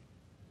church?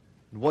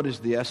 And what is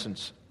the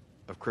essence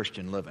of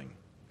Christian living?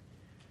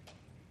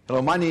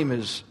 Hello, my name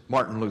is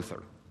Martin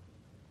Luther.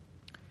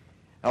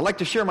 I'd like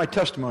to share my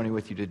testimony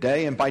with you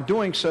today, and by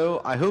doing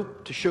so, I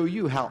hope to show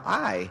you how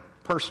I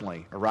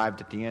personally arrived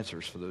at the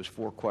answers for those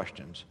 4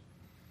 questions.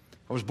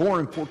 I was born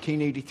in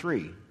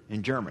 1483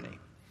 in Germany.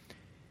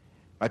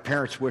 My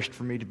parents wished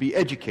for me to be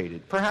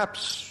educated,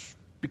 perhaps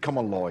become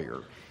a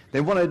lawyer.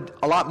 They wanted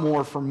a lot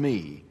more from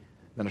me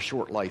than a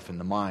short life in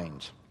the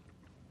mines.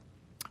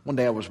 One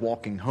day I was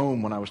walking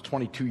home when I was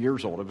 22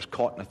 years old. I was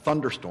caught in a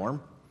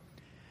thunderstorm,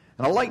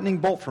 and a lightning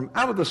bolt from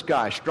out of the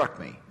sky struck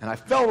me, and I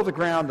fell to the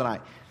ground, and I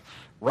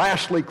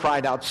rashly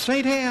cried out,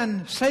 "Saint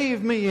Anne,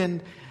 save me,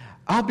 and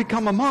I'll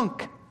become a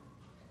monk."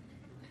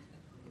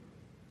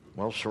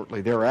 Well,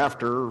 shortly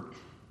thereafter,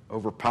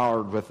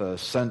 overpowered with a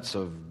sense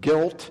of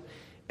guilt,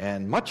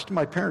 and much to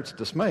my parents'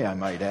 dismay, I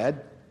might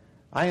add,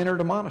 I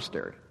entered a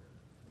monastery.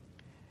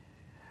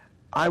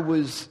 I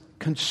was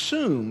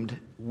consumed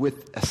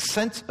with a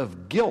sense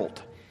of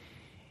guilt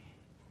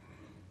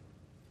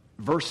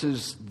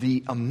versus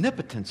the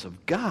omnipotence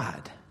of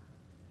God.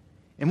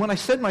 And when I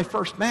said my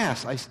first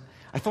Mass,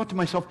 I thought to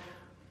myself,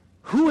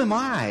 who am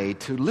I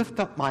to lift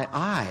up my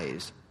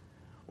eyes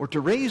or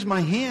to raise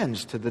my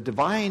hands to the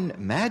divine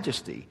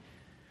majesty?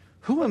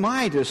 Who am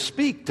I to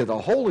speak to the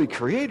holy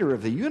creator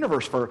of the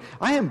universe? For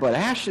I am but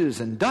ashes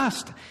and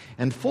dust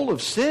and full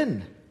of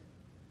sin.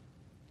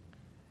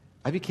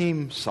 I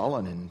became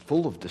sullen and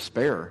full of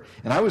despair,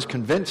 and I was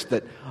convinced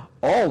that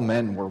all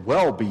men were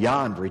well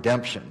beyond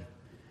redemption,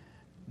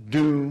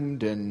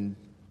 doomed and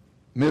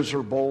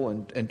miserable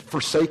and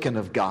forsaken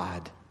of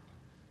God.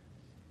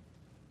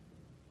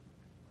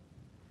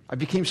 I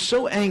became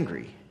so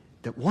angry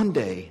that one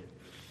day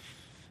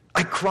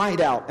I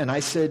cried out and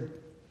I said,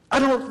 I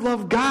don't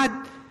love God,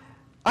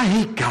 I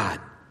hate God.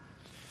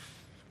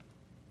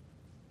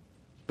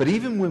 But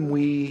even when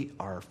we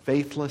are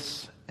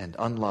faithless and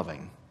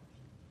unloving,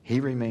 He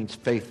remains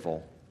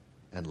faithful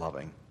and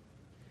loving.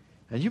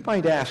 And you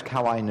might ask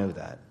how I know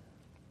that.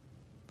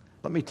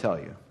 Let me tell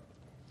you.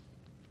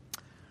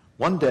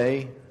 One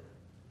day,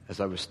 as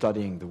I was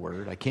studying the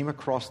Word, I came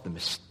across the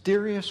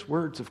mysterious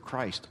words of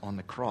Christ on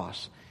the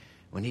cross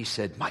when He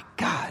said, my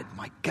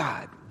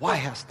God, why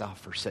hast thou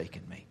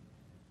forsaken me?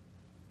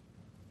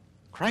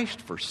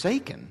 Christ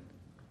forsaken?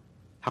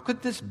 How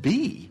could this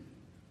be?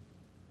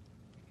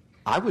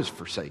 I was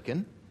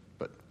forsaken,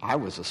 but I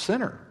was a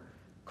sinner.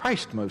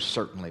 Christ most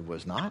certainly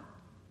was not.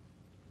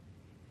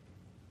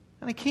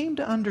 And I came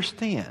to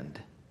understand,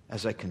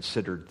 as I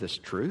considered this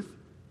truth,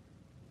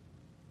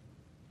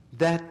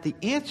 that the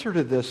answer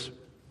to this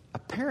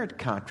apparent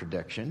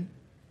contradiction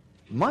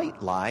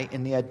might lie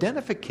in the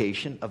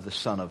identification of the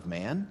Son of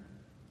Man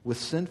with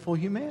sinful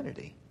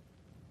humanity.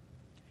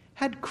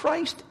 Had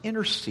Christ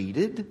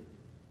interceded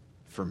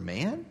for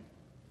man?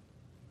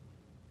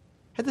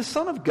 Had the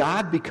Son of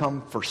God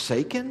become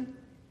forsaken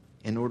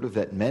in order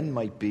that men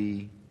might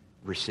be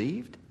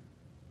received?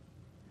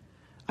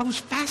 I was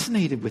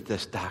fascinated with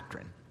this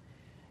doctrine,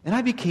 and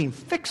I became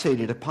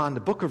fixated upon the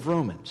book of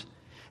Romans,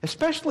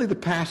 especially the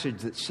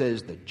passage that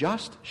says, "The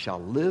just shall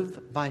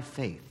live by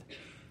faith."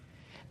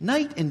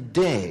 Night and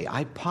day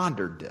I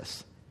pondered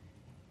this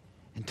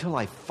until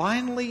I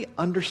finally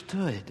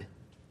understood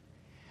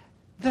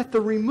that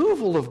the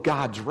removal of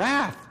God's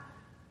wrath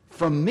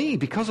from me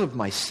because of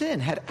my sin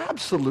had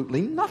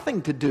absolutely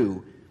nothing to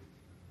do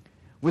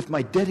with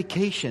my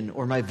dedication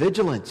or my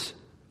vigilance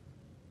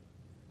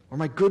or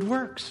my good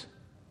works,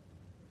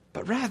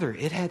 but rather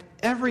it had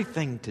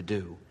everything to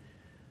do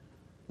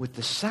with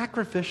the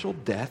sacrificial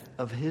death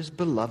of his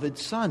beloved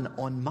Son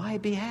on my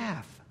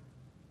behalf.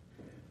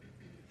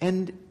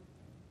 And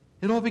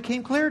it all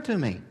became clear to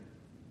me.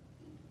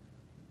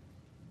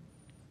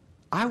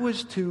 I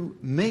was to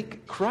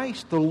make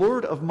Christ the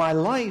Lord of my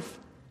life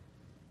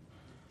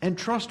and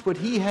trust what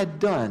he had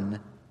done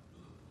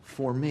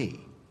for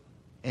me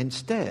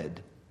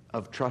instead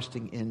of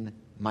trusting in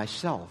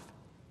myself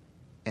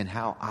and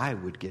how I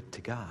would get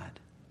to God.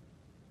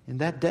 In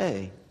that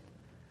day,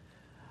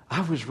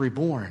 I was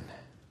reborn,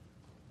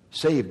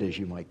 saved as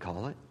you might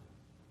call it.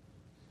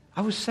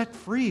 I was set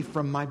free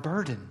from my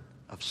burden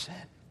of sin.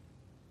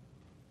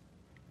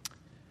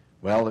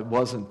 Well, it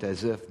wasn't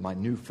as if my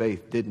new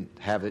faith didn't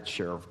have its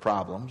share of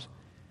problems.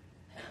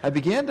 I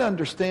began to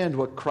understand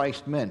what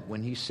Christ meant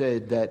when he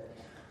said that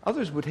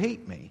others would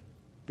hate me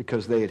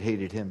because they had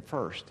hated him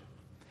first.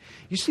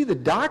 You see, the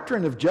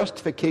doctrine of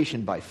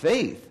justification by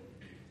faith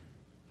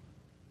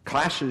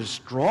clashes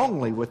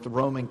strongly with the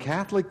Roman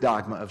Catholic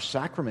dogma of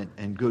sacrament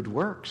and good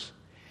works.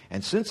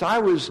 And since I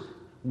was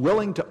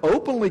willing to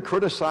openly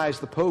criticize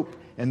the Pope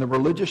and the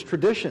religious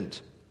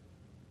traditions,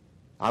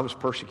 I was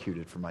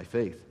persecuted for my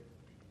faith.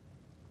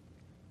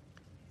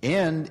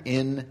 And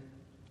in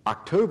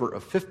October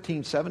of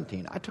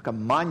 1517, I took a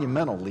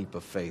monumental leap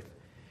of faith,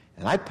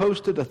 and I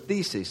posted a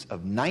thesis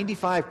of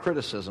 95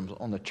 criticisms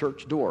on the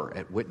church door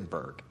at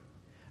Wittenberg.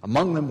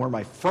 Among them were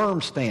my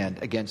firm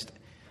stand against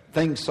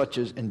things such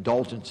as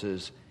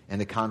indulgences and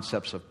the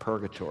concepts of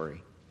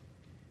purgatory.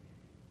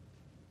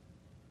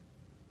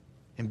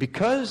 And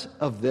because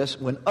of this,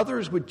 when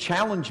others would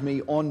challenge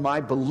me on my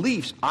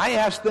beliefs, I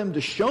asked them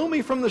to show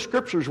me from the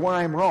Scriptures where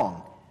I'm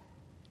wrong,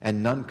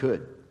 and none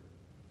could.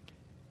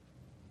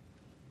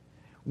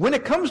 When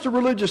it comes to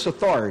religious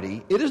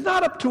authority, it is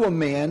not up to a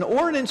man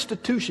or an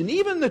institution,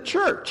 even the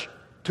church,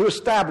 to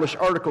establish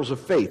articles of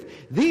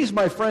faith. These,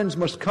 my friends,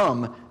 must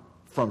come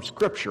from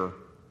Scripture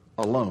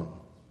alone.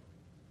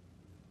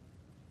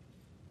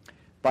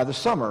 By the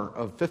summer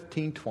of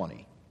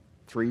 1520,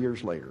 3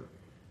 years later,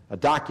 a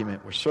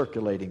document was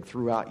circulating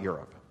throughout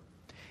Europe,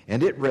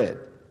 and it read,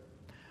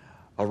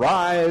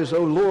 "Arise,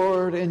 O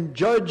Lord, and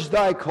judge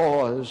thy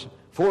cause,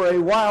 for a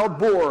wild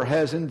boar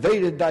has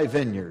invaded thy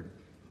vineyard."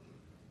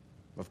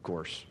 Of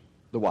course,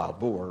 the wild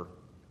boar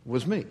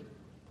was me.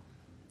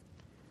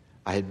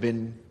 I had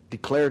been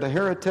declared a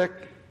heretic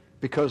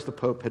because the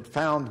Pope had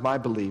found my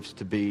beliefs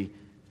to be,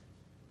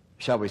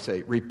 shall we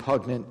say,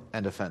 repugnant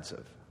and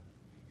offensive.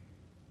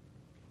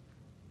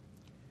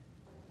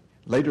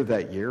 Later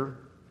that year,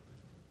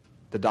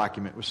 the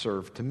document was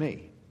served to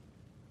me.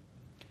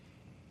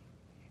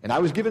 And I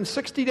was given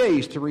 60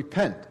 days to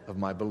repent of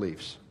my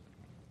beliefs.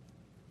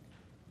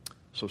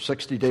 So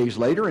 60 days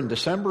later, in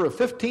December of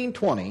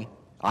 1520,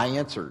 I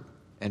answered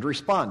and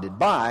responded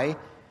by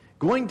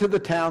going to the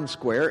town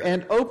square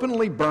and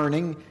openly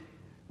burning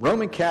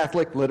Roman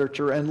Catholic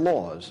literature and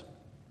laws.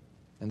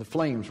 And the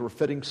flames were a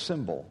fitting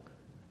symbol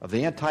of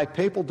the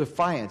anti-papal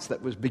defiance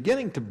that was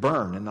beginning to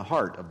burn in the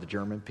heart of the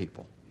German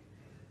people.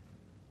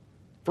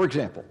 For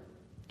example,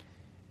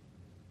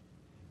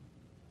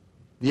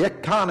 the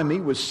economy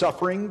was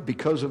suffering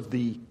because of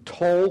the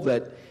toll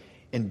that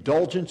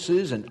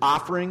indulgences and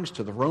offerings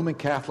to the Roman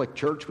Catholic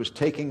Church was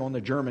taking on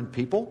the German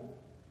people.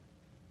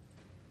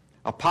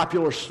 A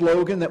popular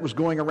slogan that was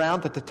going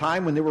around at the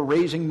time when they were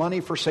raising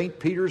money for St.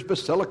 Peter's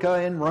Basilica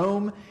in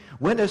Rome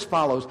went as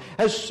follows: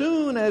 "As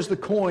soon as the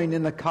coin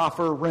in the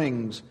coffer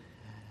rings,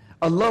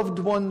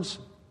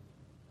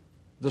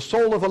 the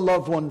soul of a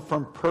loved one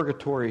from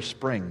purgatory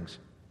springs."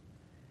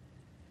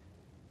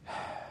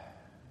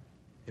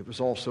 It was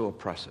also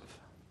oppressive.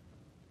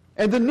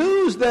 And the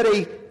news that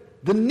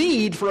the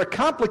need for a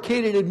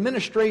complicated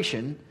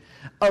administration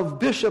of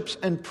bishops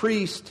and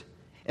priests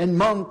and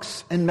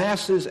monks and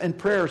masses and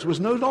prayers was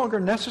no longer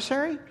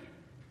necessary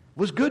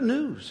was good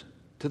news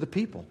to the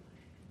people.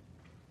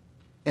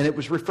 And it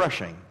was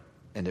refreshing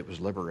and it was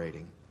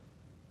liberating.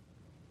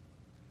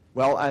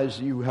 Well, as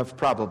you have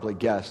probably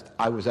guessed,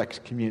 I was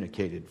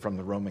excommunicated from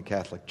the Roman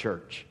Catholic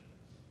Church.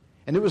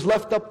 And it was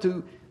left up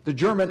to the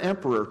German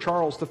Emperor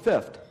Charles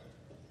V.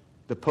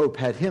 The Pope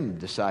had him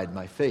decide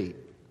my fate.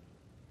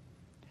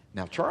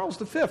 Now, Charles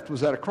V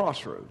was at a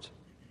crossroads.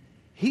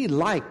 He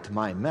liked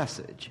my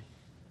message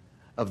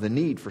of the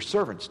need for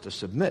servants to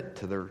submit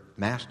to their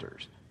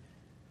masters.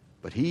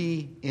 But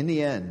he, in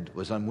the end,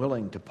 was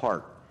unwilling to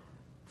part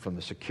from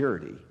the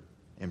security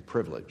and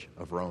privilege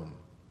of Rome.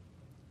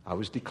 I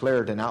was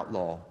declared an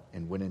outlaw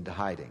and went into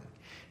hiding.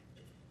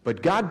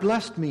 But God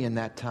blessed me in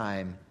that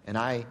time, and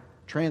I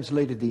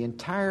translated the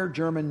entire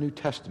German New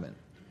Testament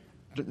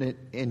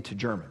into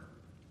German.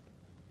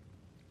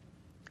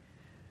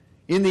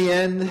 In the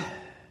end,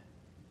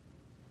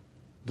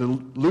 the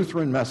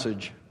Lutheran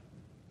message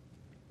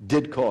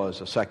did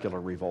cause a secular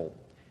revolt,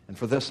 and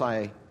for this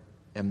I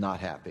am not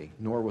happy,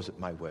 nor was it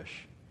my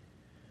wish.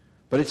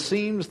 But it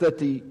seems that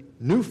the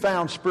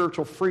newfound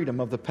spiritual freedom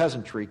of the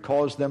peasantry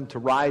caused them to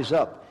rise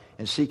up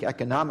and seek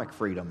economic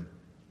freedom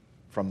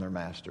from their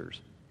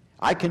masters.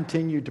 I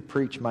continued to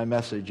preach my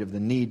message of the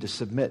need to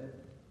submit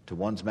to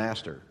one's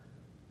master.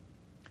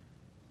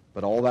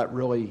 But all that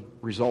really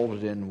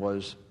resulted in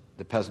was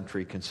the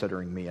peasantry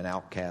considering me an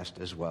outcast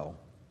as well.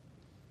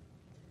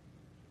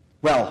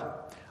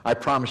 Well, I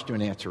promised you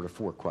an answer to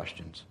 4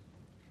 questions.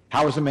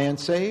 How is a man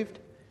saved?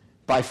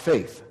 By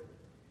faith,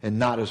 and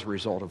not as a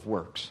result of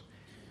works.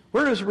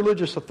 Where does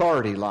religious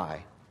authority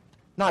lie?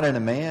 Not in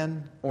a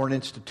man or an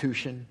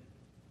institution,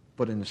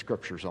 but in the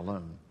Scriptures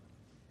alone.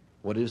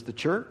 What is the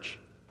church?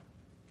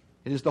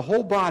 It is the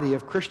whole body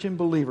of Christian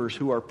believers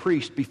who are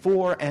preached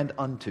before and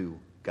unto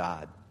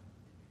God.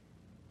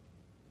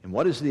 And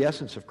what is the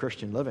essence of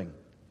Christian living?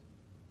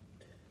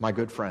 My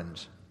good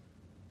friends,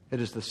 it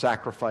is the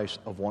sacrifice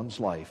of one's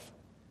life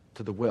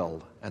to the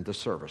will and the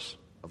service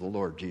of the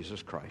Lord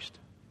Jesus Christ.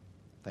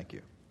 Thank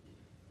you.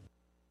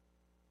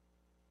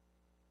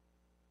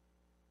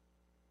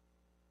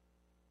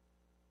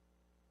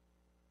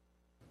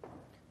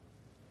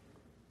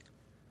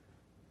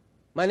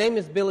 My name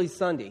is Billy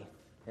Sunday,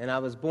 and I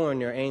was born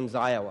near Ames,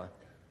 Iowa.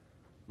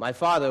 My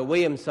father,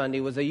 William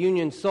Sunday, was a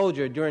Union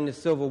soldier during the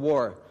Civil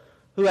War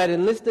who had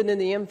enlisted in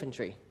the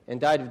infantry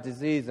and died of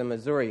disease in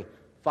Missouri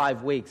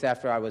 5 weeks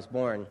after I was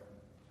born.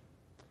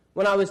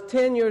 When I was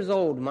 10 years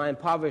old, my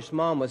impoverished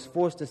mom was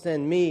forced to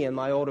send me and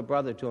my older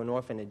brother to an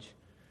orphanage.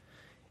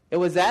 It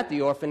was at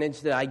the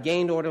orphanage that I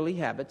gained orderly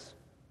habits,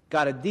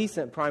 got a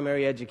decent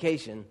primary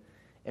education,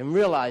 and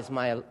realized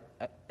my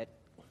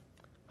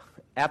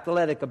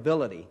athletic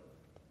ability.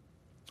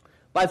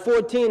 By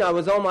 14, I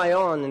was on my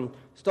own and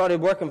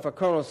started working for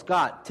Colonel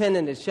Scott,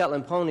 tending to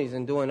Shetland ponies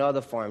and doing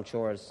other farm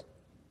chores.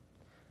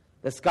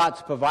 The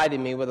Scotts provided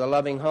me with a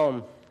loving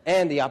home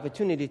and the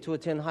opportunity to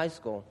attend high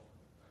school.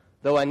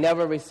 Though I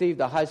never received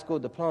a high school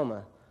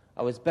diploma,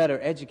 I was better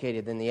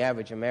educated than the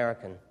average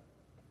American.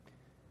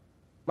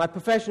 My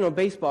professional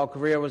baseball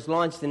career was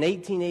launched in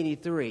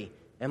 1883,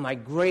 and my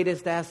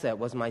greatest asset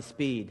was my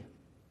speed.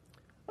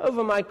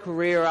 Over my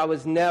career, I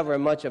was never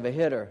much of a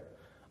hitter.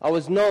 I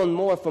was known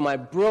more for my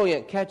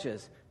brilliant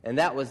catches, and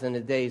that was in the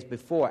days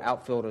before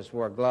outfielders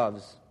wore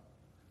gloves.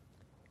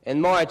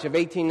 In March of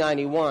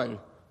 1891,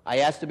 I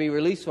asked to be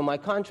released from my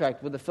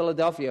contract with the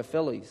Philadelphia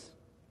Phillies.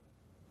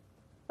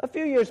 A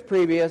few years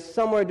previous,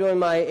 somewhere during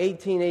my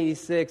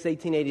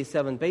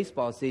 1886-1887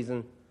 baseball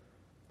season,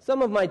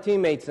 some of my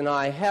teammates and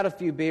I had a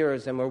few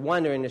beers and were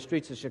wandering the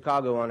streets of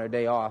Chicago on our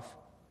day off.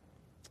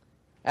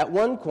 At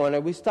one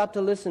corner, we stopped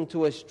to listen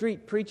to a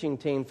street preaching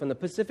team from the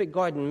Pacific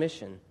Garden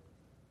Mission.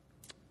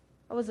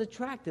 I was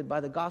attracted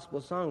by the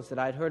gospel songs that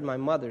I'd heard my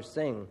mother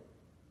sing.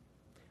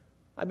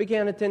 I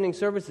began attending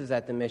services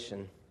at the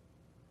mission.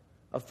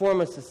 A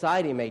former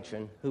society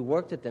matron who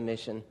worked at the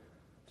mission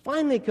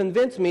finally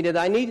convinced me that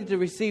I needed to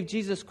receive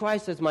Jesus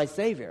Christ as my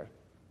Savior.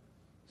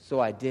 So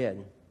I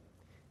did.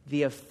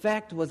 The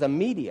effect was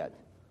immediate.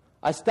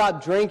 I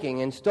stopped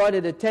drinking and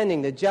started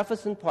attending the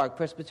Jefferson Park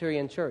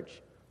Presbyterian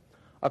Church,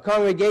 a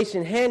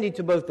congregation handy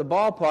to both the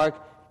ballpark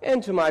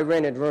and to my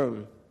rented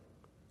room.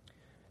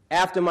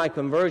 After my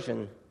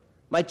conversion,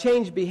 my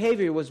changed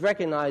behavior was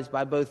recognized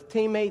by both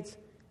teammates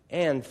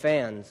and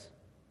fans.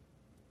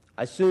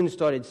 I soon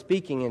started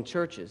speaking in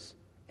churches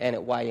and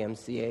at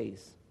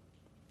YMCAs.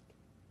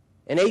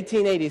 In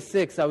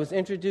 1886, I was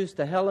introduced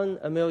to Helen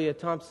Amelia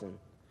Thompson,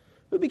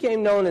 who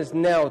became known as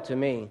Nell to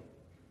me.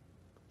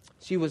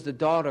 She was the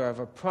daughter of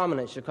a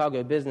prominent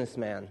Chicago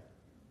businessman.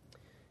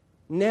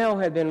 Nell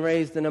had been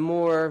raised in a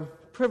more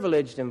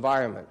privileged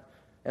environment,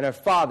 and her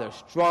father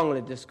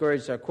strongly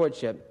discouraged her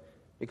courtship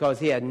because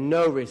he had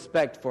no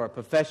respect for a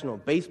professional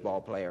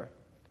baseball player.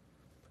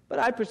 But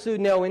I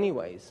pursued Nell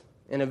anyways,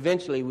 and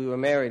eventually we were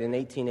married in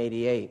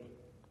 1888.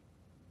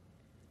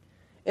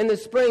 In the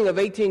spring of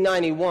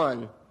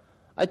 1891,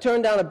 I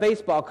turned down a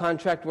baseball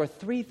contract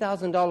worth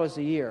 $3,000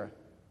 a year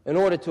in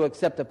order to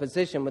accept a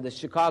position with the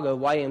Chicago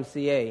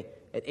YMCA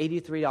at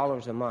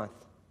 $83 a month.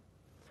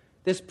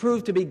 This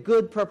proved to be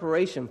good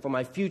preparation for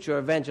my future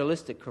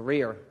evangelistic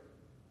career.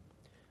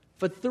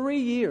 For 3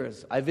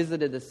 years, I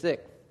visited the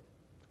sick,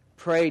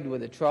 prayed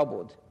with the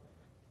troubled,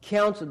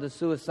 counseled the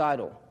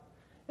suicidal,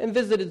 and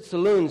visited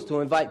saloons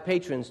to invite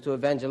patrons to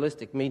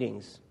evangelistic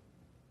meetings.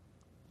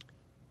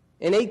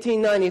 In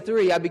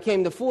 1893, I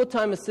became the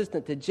full-time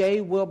assistant to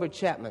J. Wilbur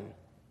Chapman,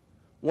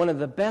 one of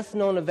the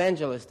best-known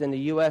evangelists in the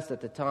U.S.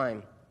 at the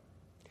time.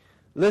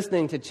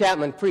 Listening to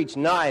Chapman preach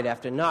night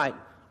after night,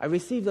 I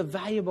received a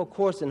valuable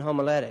course in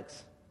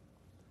homiletics.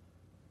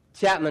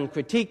 Chapman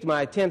critiqued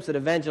my attempts at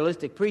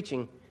evangelistic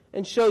preaching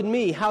and showed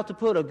me how to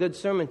put a good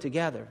sermon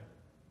together.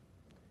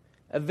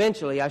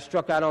 Eventually, I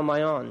struck out on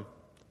my own,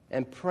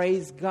 and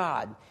praise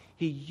God,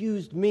 he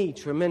used me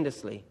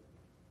tremendously.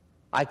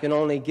 I can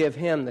only give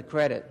him the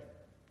credit.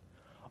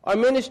 Our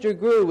ministry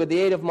grew with the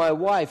aid of my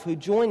wife, who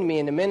joined me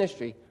in the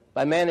ministry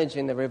by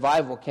managing the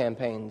revival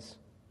campaigns.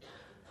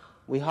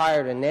 We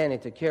hired a nanny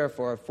to care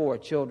for our 4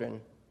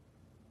 children.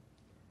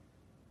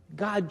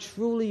 God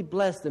truly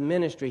blessed the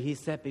ministry he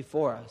set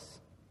before us.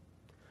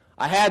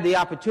 I had the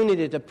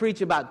opportunity to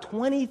preach about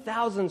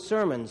 20,000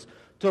 sermons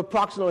to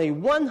approximately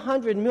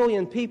 100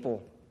 million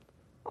people,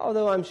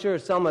 although I'm sure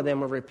some of them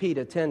were repeat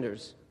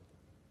attenders.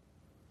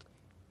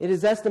 It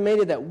is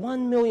estimated that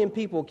 1 million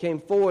people came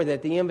forward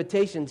at the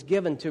invitations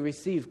given to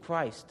receive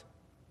Christ.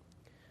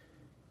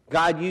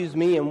 God used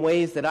me in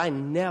ways that I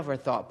never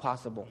thought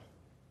possible.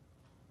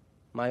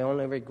 My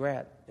only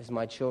regret is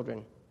my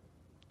children.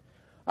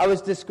 I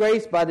was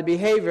disgraced by the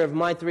behavior of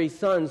my 3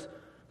 sons,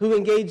 who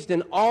engaged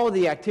in all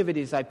the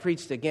activities I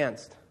preached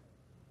against.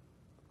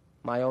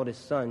 My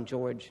oldest son,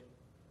 George,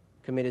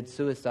 committed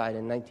suicide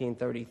in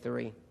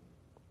 1933.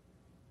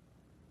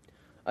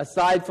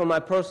 Aside from my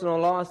personal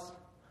loss,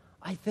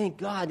 I thank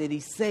God that he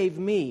saved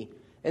me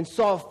and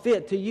saw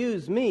fit to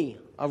use me,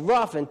 a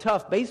rough and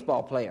tough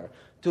baseball player,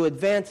 to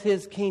advance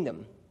his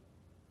kingdom.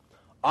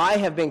 I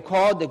have been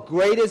called the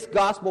greatest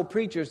gospel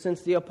preacher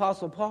since the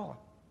Apostle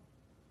Paul.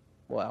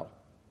 Well,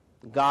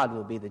 God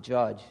will be the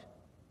judge.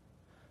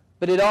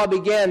 But it all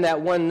began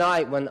that one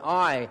night when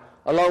I,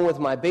 along with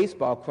my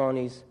baseball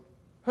cronies,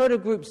 heard a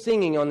group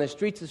singing on the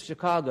streets of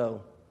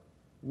Chicago,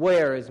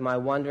 "Where is my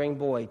wandering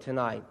boy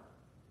tonight?"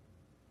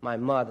 My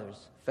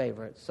mother's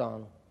favorite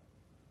song.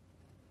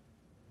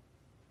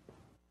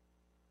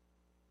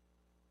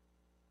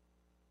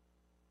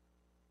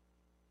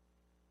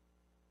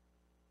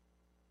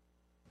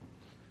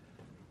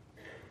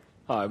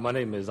 Hi, my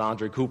name is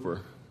Andre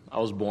Cooper.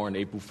 I was born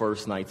April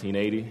 1st,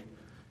 1980.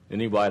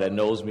 Anybody that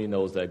knows me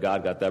knows that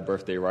God got that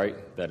birthday right,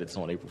 that it's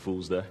on April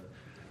Fool's Day.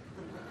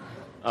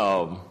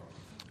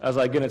 As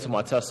I get into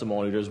my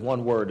testimony, there's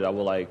one word that I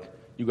would like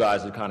you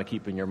guys to kind of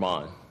keep in your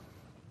mind,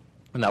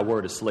 and that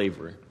word is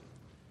slavery.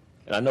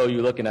 And I know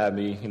you're looking at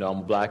me, I'm a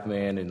black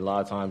man, and a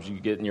lot of times you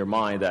get in your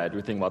mind that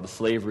you're thinking about the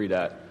slavery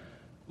that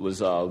was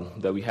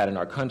that we had in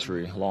our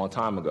country a long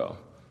time ago.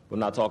 We're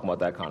not talking about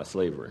that kind of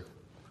slavery.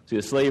 See,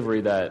 the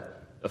slavery that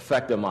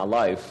affected my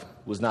life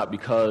was not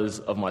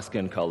because of my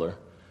skin color.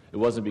 It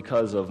wasn't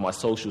because of my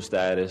social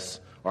status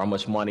or how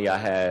much money I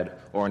had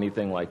or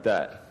anything like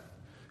that.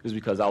 It was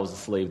because I was a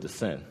slave to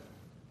sin.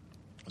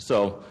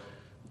 So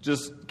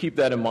just keep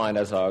that in mind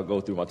as I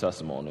go through my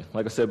testimony.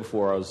 Like I said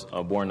before, I was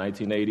born in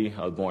 1980.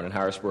 I was born in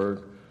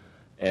Harrisburg,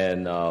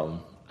 and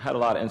had a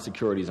lot of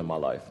insecurities in my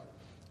life.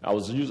 I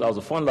was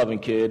a fun-loving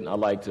kid. I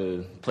liked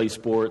to play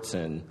sports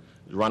and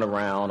run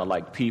around. I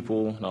liked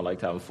people, and I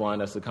liked having fun.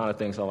 That's the kind of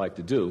things I like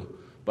to do.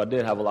 But I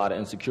did have a lot of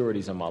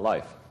insecurities in my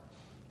life.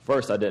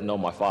 First, I didn't know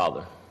my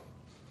father.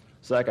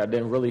 Second, I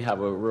didn't really have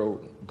a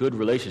real good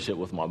relationship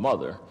with my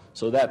mother.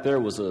 So that there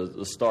was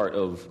a start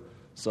of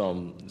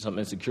some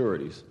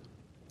insecurities.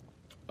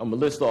 I'm going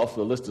to list off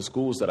the list of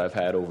schools that I've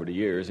had over the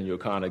years, and you'll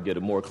kind of get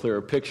a more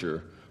clearer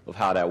picture of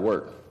how that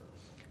worked.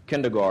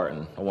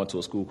 Kindergarten, I went to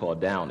a school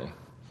called Downey.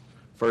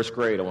 First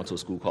grade, I went to a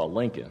school called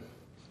Lincoln.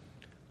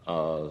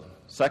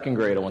 Second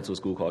grade, I went to a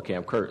school called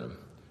Camp Curtin.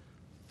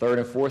 Third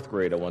and fourth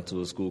grade, I went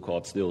to a school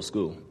called Still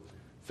School.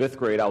 Fifth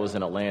grade, I was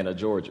in Atlanta,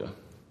 Georgia.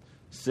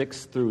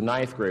 Sixth through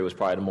ninth grade was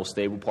probably the most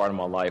stable part of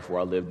my life, where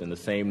I lived in the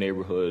same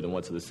neighborhood and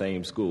went to the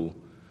same school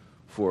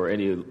for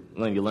any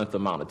length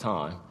amount of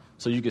time.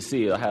 So you can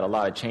see I had a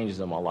lot of changes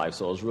in my life,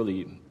 so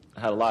I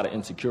had a lot of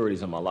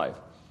insecurities in my life.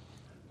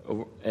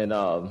 And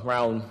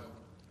around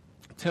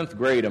 10th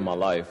grade in my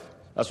life,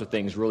 that's where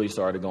things really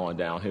started going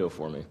downhill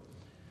for me.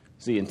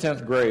 See, in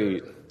 10th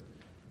grade,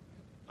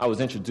 I was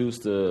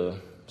introduced to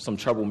some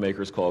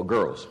troublemakers called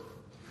girls.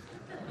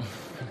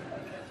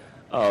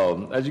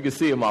 As you can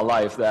see in my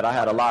life, that I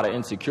had a lot of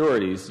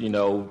insecurities,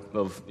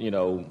 of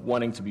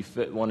wanting to be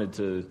fit, wanted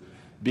to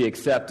be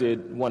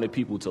accepted, wanted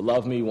people to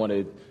love me,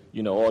 wanted,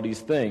 all these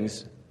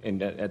things.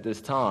 And at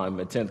this time,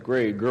 in 10th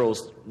grade,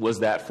 girls was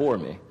that for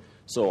me.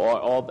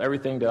 So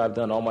everything that I've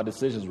done, all my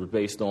decisions were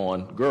based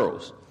on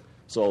girls.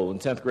 So in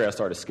 10th grade, I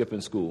started skipping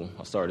school.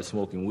 I started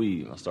smoking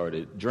weed. I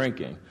started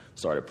drinking,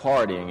 started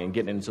partying and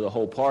getting into the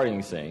whole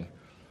partying thing.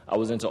 I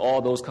was into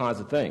all those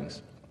kinds of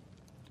things.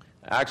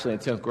 Actually, in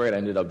 10th grade, I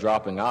ended up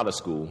dropping out of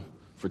school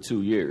for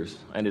 2 years.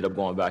 I ended up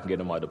going back and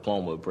getting my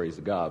diploma, praise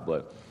to God.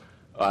 But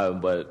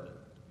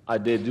I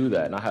did do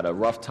that, and I had a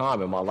rough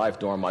time in my life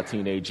during my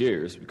teenage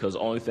years, because the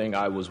only thing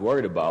I was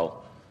worried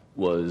about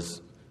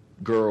was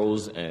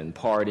girls and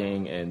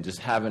partying and just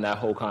having that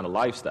whole kind of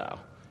lifestyle.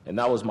 And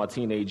that was my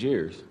teenage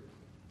years.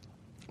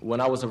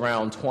 When I was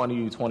around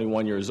 20,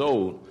 21 years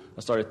old,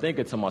 I started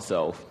thinking to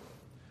myself,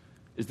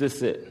 is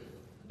this it?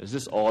 Is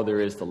this all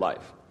there is to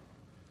life?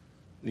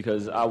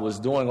 because I was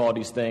doing all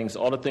these things,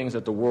 all the things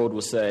that the world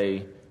would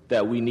say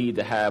that we need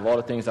to have, all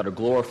the things that are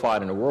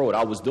glorified in the world.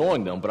 I was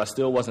doing them, but I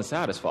still wasn't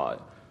satisfied.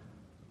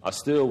 I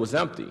still was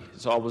empty.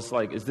 So I was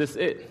like, is this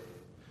it?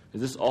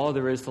 Is this all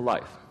there is to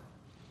life?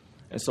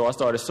 And so I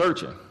started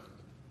searching.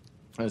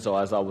 And so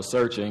as I was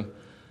searching,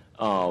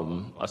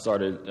 I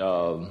started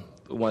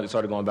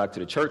going back to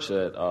the church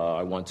that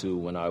I went to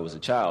when I was a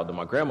child, that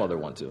my grandmother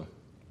went to.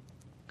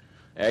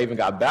 And I even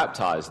got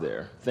baptized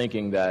there,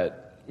 thinking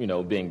that,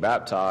 being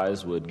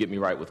baptized would get me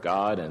right with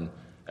God and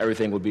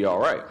everything would be all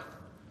right.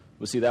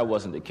 But see, that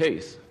wasn't the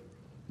case,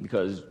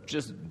 because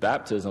just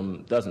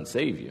baptism doesn't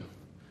save you.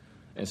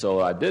 And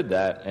so I did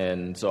that,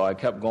 and so I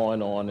kept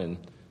going on and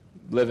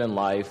living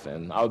life,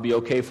 and I would be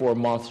okay for a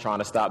month trying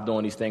to stop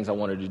doing these things I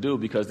wanted to do,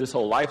 because this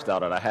whole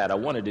lifestyle that I had, I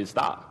wanted to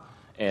stop.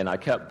 And I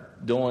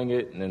kept doing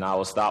it, and then I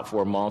would stop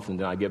for a month, and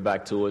then I get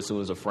back to it as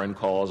soon as a friend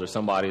calls or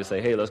somebody would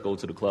say, hey, let's go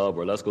to the club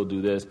or let's go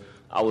do this.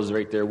 I was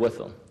right there with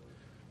them.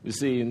 You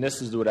see, and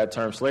this is where that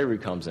term slavery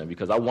comes in,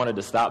 because I wanted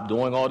to stop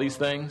doing all these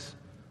things,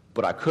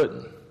 but I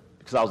couldn't,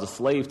 because I was a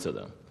slave to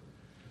them.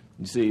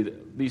 You see,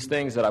 these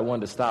things that I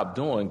wanted to stop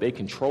doing, they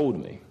controlled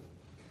me.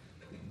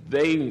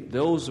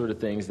 Those were the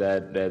things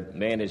that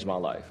managed my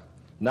life,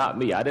 not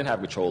me. I didn't have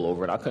control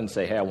over it. I couldn't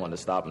say, hey, I want to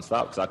stop,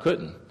 because I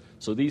couldn't.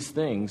 So these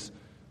things,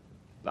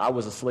 I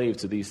was a slave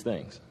to these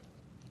things.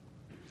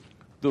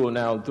 Through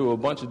a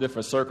bunch of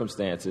different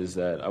circumstances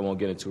that I won't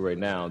get into right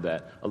now,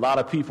 that a lot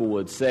of people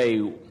would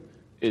say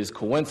is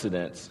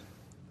coincidence,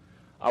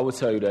 I would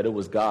tell you that it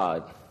was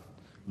God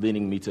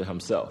leading me to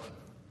himself.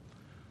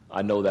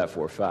 I know that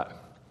for a fact.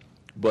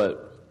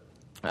 But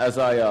as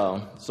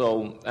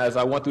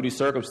I went through these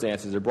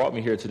circumstances, it brought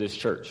me here to this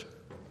church.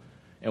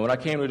 And when I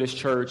came to this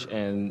church,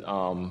 and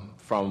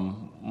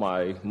from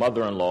my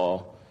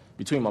mother-in-law,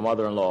 between my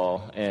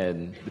mother-in-law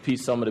and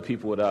some of the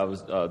people that I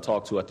was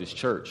talked to at this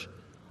church,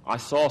 I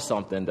saw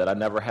something that I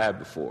never had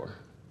before,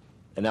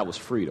 and that was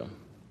freedom.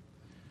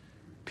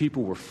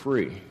 People were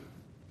free,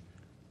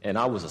 and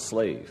I was a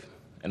slave,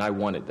 and I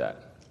wanted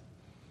that.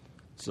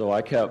 So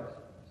I kept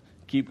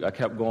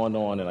going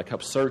on, and I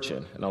kept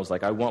searching, and I was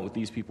like, I want what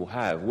these people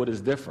have. What is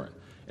different?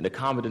 And the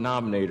common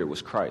denominator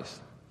was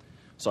Christ.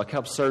 So I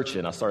kept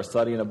searching. I started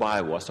studying the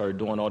Bible. I started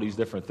doing all these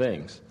different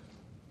things.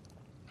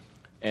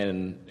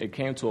 And it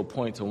came to a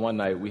point to one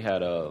night we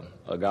had a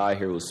guy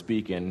here who was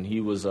speaking.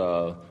 He was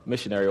a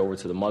missionary over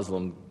to the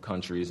Muslim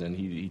countries, and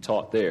he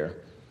taught there.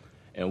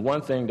 And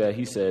one thing that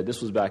he said,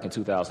 this was back in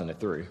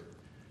 2003,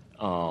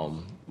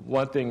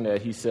 one thing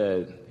that he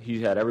said,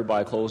 he had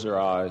everybody close their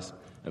eyes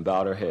and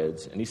bow their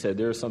heads. And he said,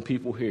 there are some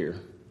people here,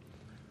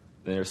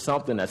 and there's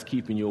something that's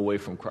keeping you away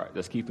from Christ,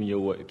 that's keeping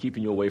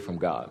you away from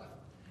God.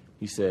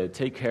 He said,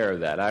 take care of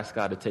that. Ask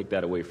God to take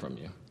that away from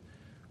you.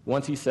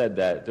 Once he said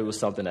that, there was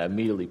something that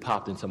immediately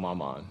popped into my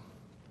mind.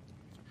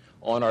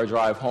 On our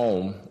drive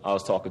home, I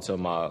was talking to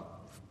my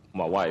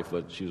wife,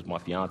 but she was my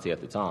fiance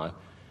at the time.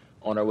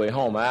 On our way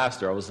home, I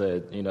asked her, I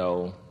said,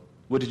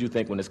 what did you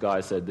think when this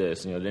guy said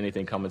this? Did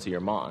anything come into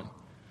your mind?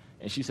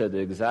 And she said the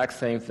exact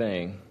same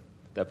thing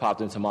that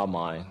popped into my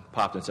mind,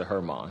 popped into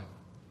her mind.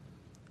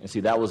 And see,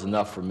 that was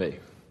enough for me.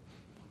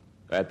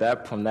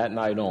 From that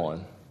night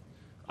on,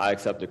 I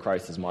accepted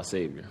Christ as my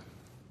Savior.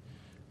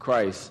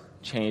 Christ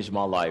changed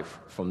my life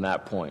from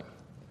that point.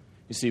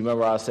 You see,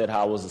 remember I said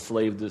how I was a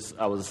slave to sin,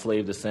 I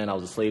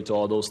was a slave to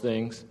all those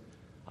things?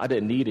 I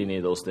didn't need any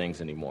of those things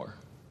anymore.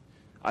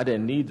 I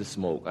didn't need to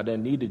smoke. I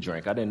didn't need to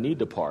drink. I didn't need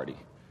to party.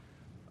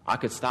 I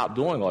could stop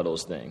doing all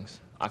those things.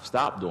 I've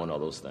stopped doing all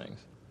those things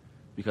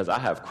because I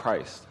have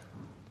Christ,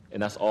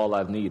 and that's all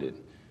I've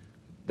needed.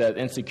 That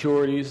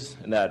insecurities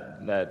and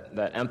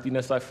that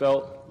emptiness I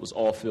felt was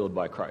all filled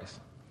by Christ.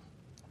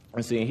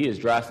 And see, he has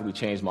drastically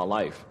changed my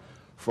life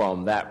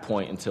from that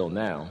point until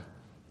now.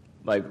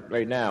 Like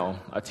right now,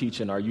 I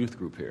teach in our youth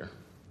group here.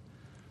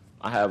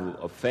 I have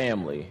a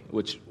family,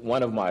 which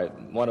one of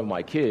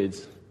my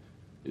kids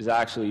is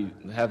actually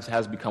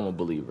has become a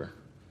believer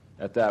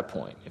at that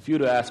point. If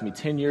you'd have asked me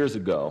 10 years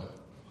ago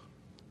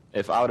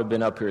if I would have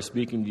been up here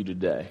speaking to you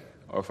today,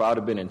 or if I would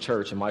have been in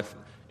church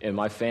and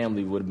my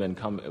family would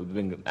have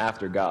been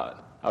after God,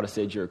 I would have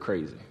said you're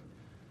crazy.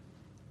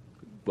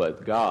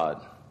 But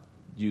God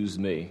used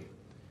me,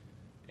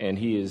 and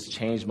he has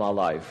changed my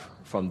life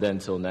from then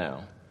till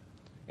now.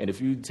 And if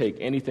you take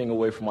anything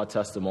away from my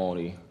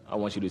testimony, I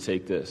want you to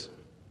take this.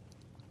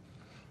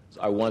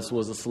 I once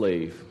was a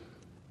slave,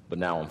 but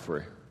now I'm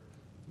free.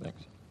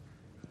 Thanks.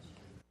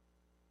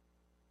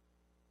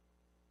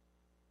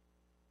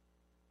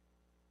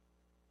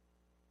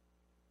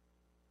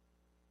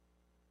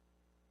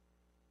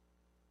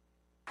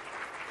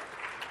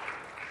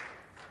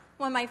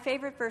 One of my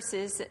favorite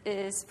verses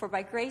is, "For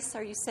by grace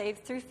are you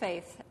saved through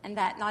faith, and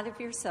that not of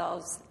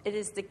yourselves. It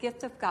is the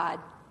gift of God,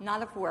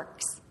 not of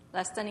works,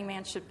 lest any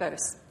man should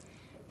boast."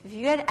 If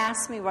you had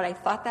asked me what I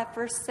thought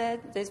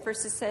those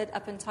verses said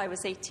up until I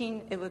was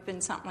 18, it would have been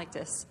something like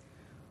this.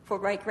 For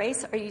by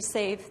grace are you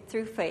saved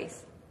through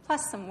faith,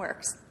 plus some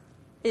works.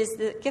 It is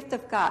the gift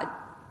of God,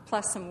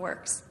 plus some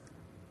works,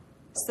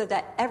 so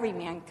that every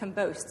man can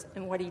boast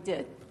in what he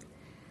did.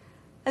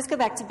 Let's go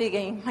back to the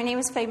beginning. My name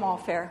is Faye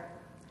Malfair.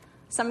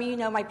 Some of you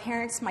know my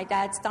parents. My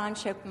dad's Don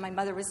Shope and my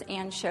mother was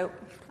Ann Shope.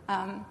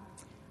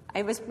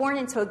 I was born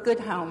into a good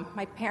home.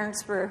 My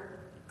parents were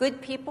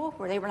good people,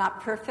 where they were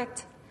not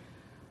perfect.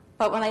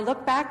 But when I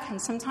look back,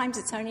 and sometimes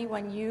it's only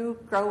when you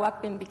grow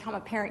up and become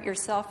a parent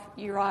yourself,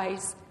 you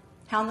realize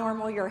how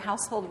normal your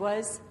household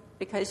was,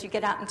 because you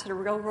get out into the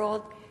real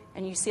world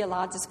and you see a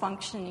lot of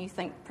dysfunction and you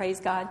think, praise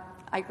God.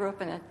 I grew up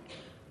in a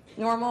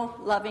normal,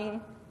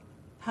 loving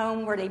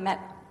home where they met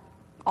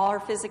all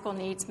our physical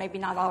needs, maybe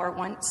not all at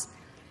once.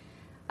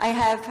 I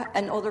have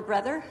an older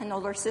brother, an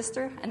older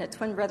sister, and a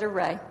twin brother,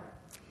 Ray.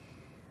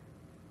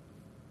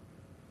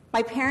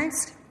 My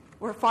parents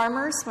were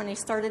farmers when they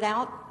started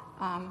out.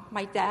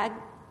 My dad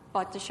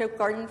bought the Shope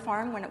Garden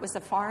Farm when it was a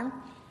farm,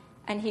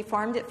 and he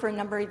farmed it for a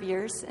number of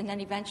years, and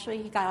then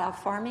eventually he got out of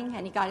farming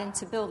and he got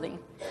into building.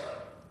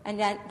 And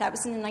that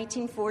was in the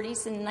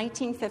 1940s. In the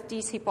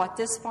 1950s, he bought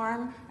this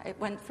farm. It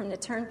went from the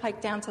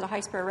turnpike down to the High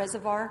Spur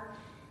Reservoir.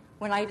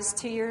 When I was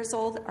 2 years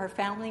old, our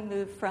family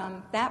moved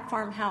from that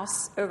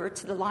farmhouse over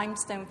to the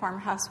limestone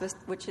farmhouse,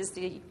 which is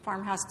the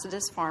farmhouse to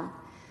this farm.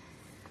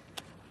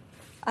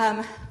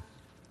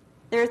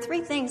 There are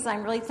three things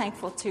I'm really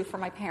thankful to for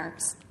my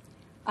parents.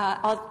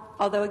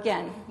 Although,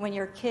 again, when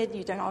you're a kid,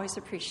 you don't always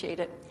appreciate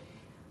it.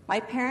 My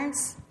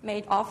parents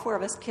made all four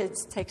of us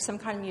kids take some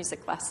kind of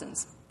music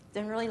lessons.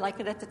 Didn't really like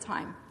it at the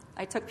time.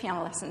 I took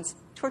piano lessons.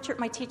 Tortured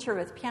my teacher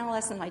with piano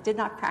lesson. I did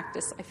not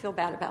practice. I feel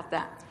bad about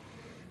that.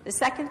 The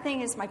second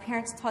thing is my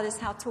parents taught us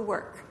how to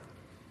work.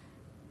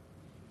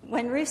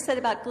 When Ruth said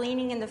about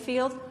gleaning in the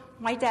field,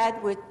 my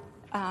dad would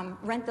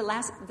rent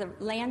the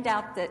land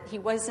out that he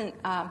wasn't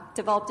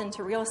developed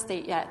into real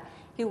estate yet.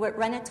 He would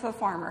rent it to a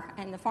farmer,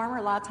 and the farmer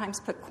a lot of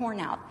times put corn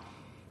out.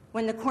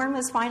 When the corn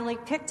was finally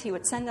picked, he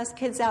would send us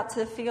kids out to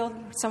the field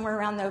somewhere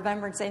around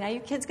November and say, now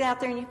you kids get out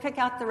there and you pick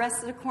out the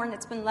rest of the corn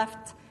that's been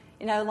left,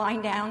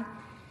 lying down.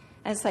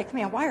 And it's like,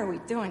 man, why are we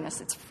doing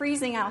this? It's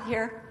freezing out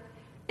here.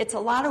 It's a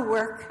lot of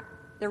work.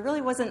 There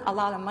really wasn't a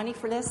lot of money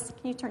for this.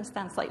 Can you turn this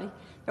down slightly?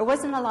 There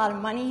wasn't a lot of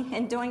money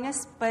in doing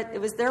this, but it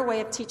was their way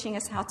of teaching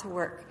us how to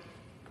work.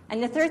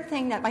 And the third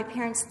thing that my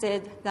parents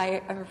did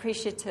that I'm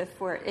appreciative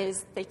for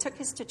is they took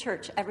us to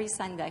church every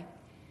Sunday.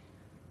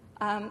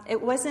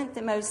 It wasn't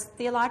the most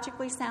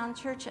theologically sound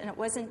church, and it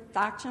wasn't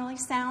doctrinally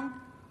sound,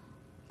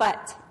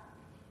 but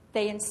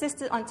they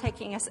insisted on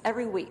taking us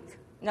every week,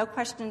 no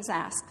questions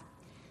asked.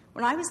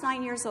 When I was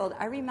 9 years old,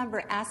 I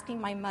remember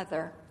asking my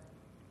mother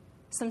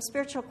some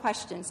spiritual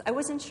questions. I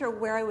wasn't sure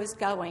where I was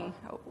going.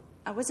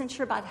 I wasn't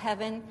sure about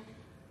heaven,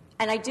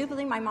 and I do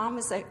believe my mom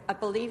was a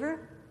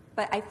believer,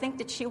 but I think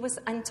that she was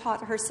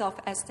untaught herself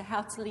as to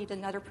how to lead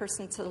another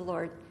person to the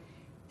Lord.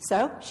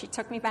 So she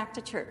took me back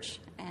to church,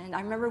 and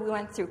I remember we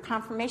went through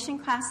confirmation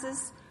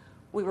classes,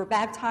 we were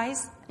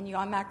baptized, and you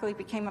automatically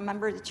became a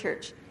member of the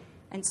church.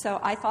 And so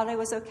I thought I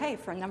was okay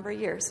for a number of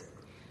years.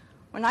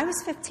 When I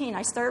was 15,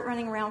 I started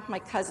running around with my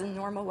cousin,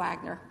 Norma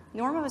Wagner.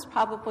 Norma was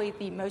probably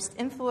the most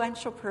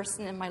influential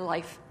person in my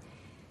life.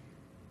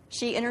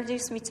 She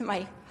introduced me to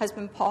my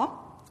husband,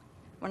 Paul.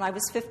 When I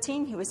was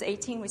 15, he was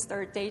 18, we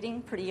started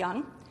dating pretty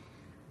young.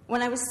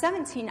 When I was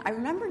 17, I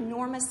remember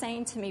Norma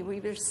saying to me, we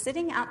were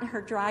sitting out in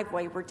her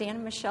driveway where Dan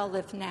and Michelle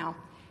live now,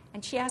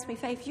 and she asked me,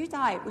 Faye, if you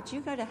die, would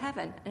you go to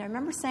heaven? And I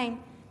remember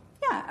saying,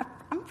 yeah,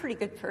 I'm a pretty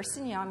good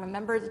person. I'm a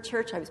member of the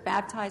church. I was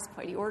baptized,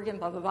 play the organ,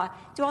 blah, blah, blah,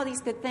 do all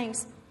these good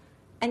things.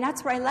 And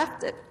that's where I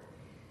left it.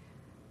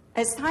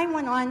 As time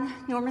went on,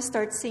 Norma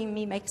started seeing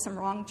me make some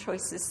wrong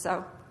choices,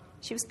 so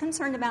she was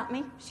concerned about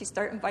me. She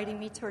started inviting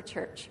me to her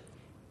church.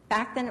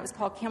 Back then, it was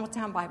called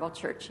Campbelltown Bible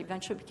Church.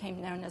 Eventually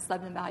became known as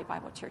Lebanon Valley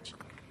Bible Church.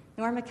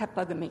 Norma kept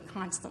bugging me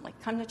constantly.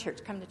 Come to church,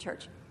 come to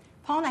church.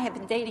 Paul and I have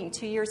been dating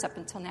 2 years up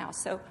until now,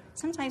 so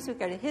sometimes we'd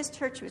go to his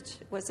church, which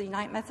was the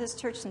United Methodist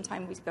Church.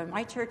 Sometimes we'd go to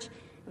my church.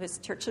 It was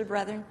Church of the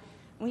Brethren.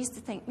 And we used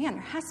to think, man,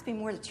 there has to be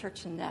more to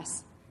church than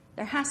this.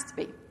 There has to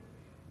be.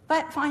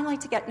 But finally,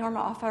 to get Norma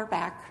off our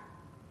back,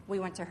 we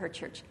went to her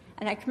church.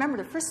 And I can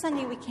remember the first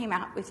Sunday we came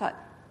out, we thought,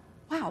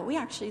 wow, we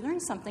actually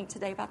learned something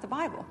today about the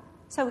Bible.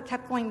 So we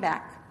kept going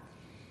back.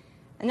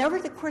 And over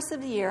the course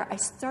of the year, I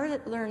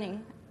started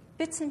learning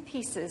bits and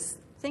pieces,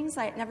 things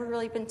I had never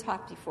really been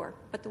taught before.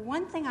 But the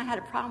one thing I had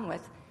a problem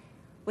with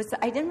was that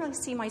I didn't really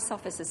see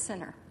myself as a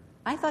sinner.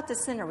 I thought the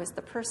sinner was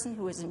the person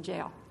who was in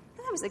jail.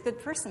 And I was a good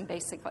person,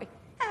 basically.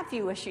 I had a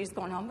few issues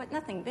going on, but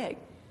nothing big.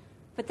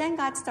 But then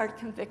God started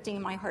convicting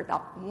in my heart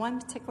about one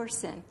particular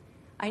sin.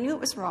 I knew it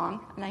was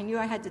wrong, and I knew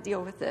I had to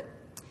deal with it.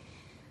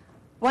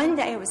 One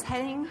day I was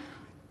heading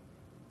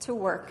to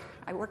work.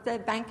 I worked at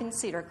a bank in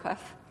Cedar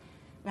Cliff.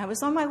 And I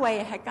was on my way.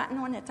 I had gotten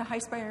on at the High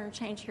Spur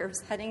Interchange here. I was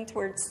heading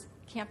towards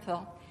Camp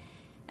Hill.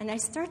 And I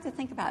started to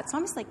think about it. It's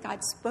almost like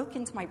God spoke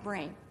into my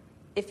brain.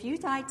 If you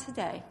died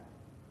today,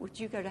 would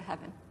you go to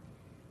heaven?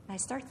 And I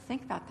started to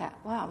think about that.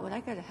 Wow, would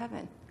I go to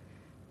heaven?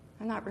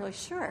 I'm not really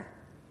sure.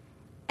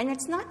 And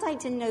it's not that I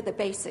didn't know the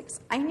basics.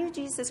 I knew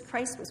Jesus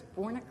Christ was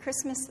born at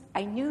Christmas.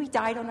 I knew he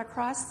died on a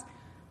cross.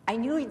 I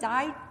knew he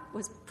died,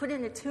 was put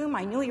in a tomb.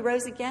 I knew he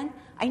rose again.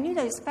 I knew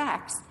those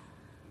facts.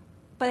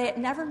 but I had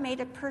never made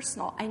it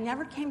personal. I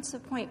never came to the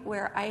point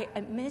where I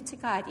admitted to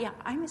God, yeah,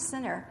 I'm a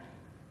sinner,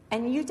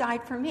 and you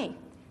died for me.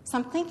 So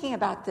I'm thinking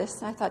about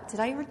this, and I thought, did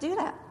I ever do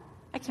that?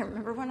 I can't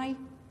remember when I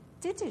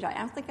did do that.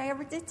 I don't think I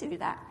ever did do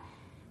that.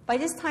 By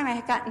this time, I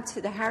had gotten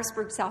to the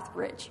Harrisburg South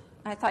Bridge.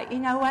 And I thought, you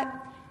know what?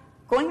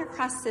 Going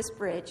across this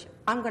bridge,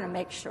 I'm going to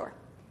make sure.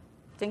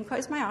 Didn't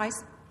close my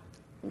eyes.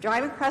 I'm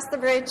driving across the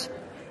bridge,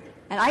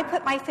 and I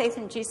put my faith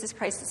in Jesus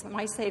Christ as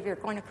my Savior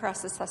going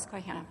across the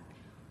Susquehanna.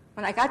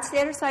 When I got to the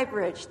other side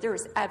bridge, there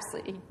was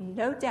absolutely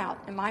no doubt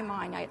in my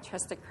mind I had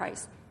trusted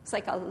Christ. It's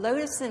like a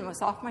load of sin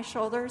was off my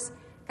shoulders.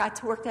 Got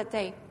to work that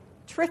day.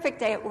 Terrific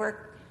day at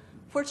work.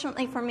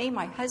 Fortunately for me,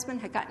 my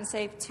husband had gotten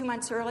saved 2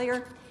 months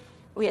earlier.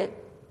 We had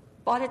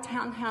bought a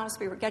townhouse.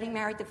 We were getting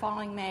married the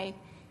following May.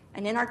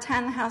 And in our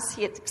townhouse,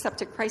 he had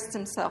accepted Christ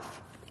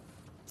himself.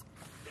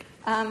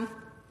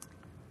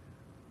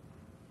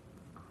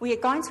 We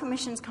had gone to a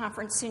missions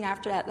conference soon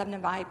after that,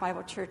 Lebanon Valley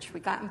Bible Church. We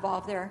got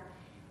involved there.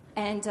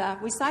 And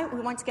we decided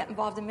we wanted to get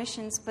involved in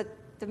missions, but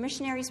the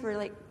missionaries were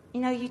like, you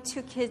know, you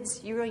 2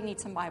 kids, you really need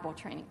some Bible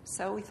training.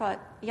 So we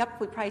thought,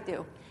 yep, we probably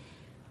do.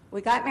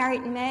 We got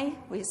married in May.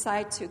 We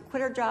decided to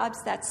quit our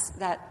jobs.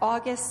 That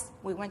August.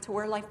 We went to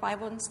Word Life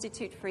Bible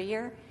Institute for a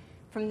year.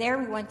 From there,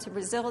 we went to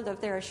Brazil.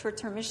 There are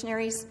short-term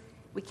missionaries.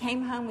 We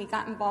came home. We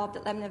got involved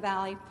at Lebanon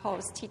Valley. Paul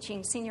was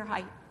teaching senior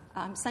high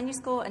Sunday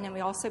school, and then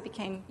we also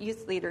became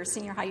youth leaders,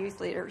 senior high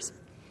youth leaders.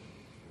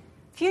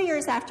 A few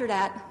years after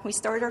that, we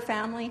started our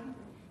family.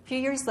 A few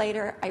years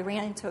later, I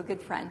ran into a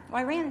good friend. Well,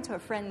 I ran into a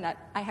friend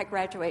that I had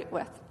graduated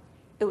with.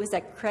 It was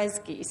at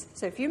Kresge's.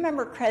 So if you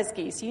remember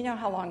Kresge's, you know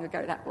how long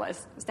ago that was.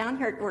 It was down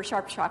here where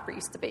Sharp Shopper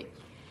used to be.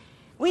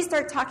 We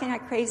started talking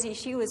like crazy.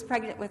 She was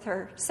pregnant with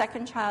her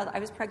second child. I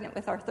was pregnant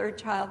with our third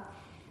child.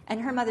 And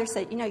her mother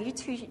said, you know, you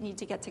two need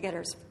to get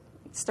together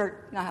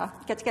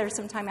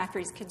sometime after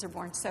these kids are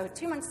born. So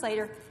 2 months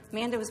later,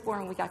 Amanda was born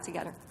and we got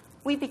together.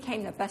 We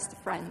became the best of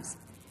friends.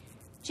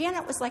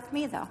 Janet was like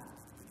me, though.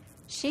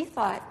 She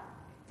thought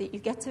that you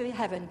get to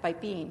heaven by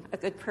being a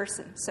good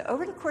person. So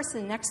over the course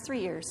of the next 3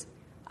 years,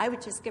 I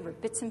would just give her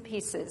bits and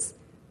pieces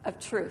of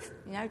truth.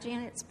 You know,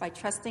 Janet, it's by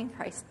trusting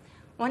Christ.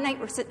 One night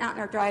we're sitting out in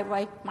our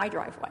driveway, my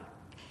driveway,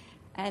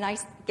 and I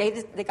gave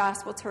the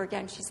gospel to her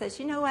again. She says,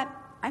 you know what?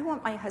 I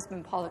want my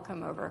husband Paul to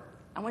come over.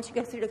 I want you to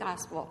go through the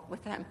gospel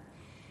with him.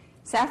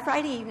 So that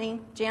Friday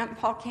evening, Janet and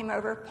Paul came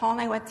over. Paul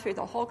and I went through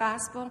the whole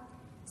gospel.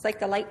 It's like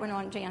the light went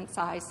on Janet's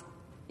eyes.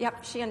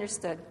 Yep, she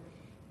understood.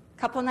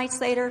 A couple of nights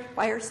later,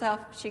 by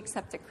herself, she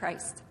accepted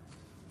Christ.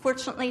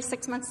 Fortunately,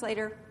 6 months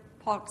later,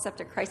 Paul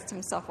accepted Christ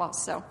himself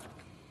also.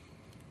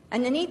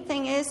 And the neat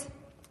thing is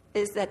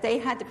that they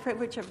had the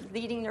privilege of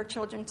leading their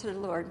children to the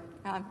Lord.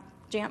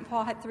 Janet and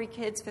Paul had 3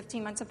 kids,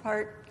 15 months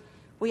apart.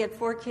 We had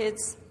 4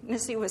 kids.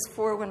 Missy was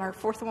 4 when our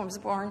 4th one was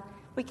born.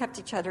 We kept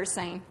each other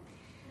sane.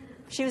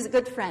 She was a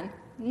good friend.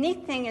 The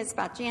neat thing is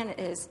about Janet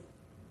is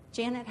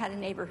Janet had a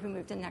neighbor who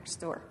moved in next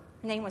door.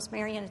 Her name was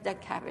Mariana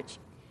Dead Cabbage.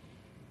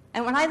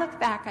 And when I look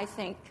back, I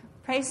think,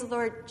 praise the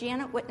Lord,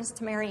 Janet witnessed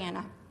to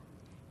Mariana.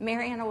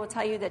 Mariana will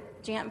tell you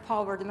that Janet and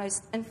Paul were the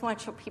most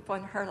influential people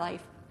in her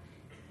life.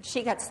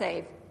 She got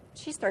saved.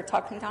 She started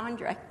talking to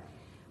Andre.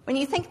 When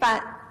you think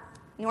about it,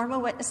 Norma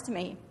witnessed to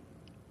me.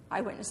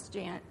 I witnessed to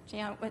Janet.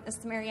 Janet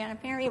witnessed to Mariana.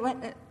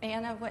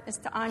 Mariana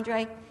witnessed to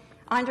Andre.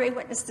 Andre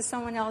witnessed to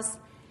someone else.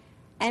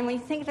 And when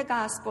you think of the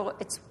gospel,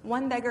 it's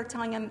one beggar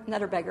telling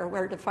another beggar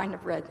where to find the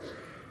bread.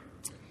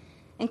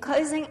 In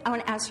closing, I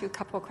want to ask you a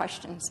couple of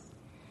questions.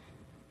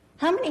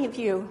 How many of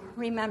you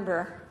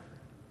remember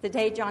the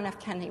day John F.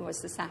 Kennedy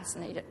was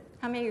assassinated?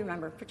 How many of you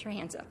remember? Put your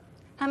hands up.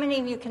 How many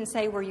of you can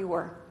say where you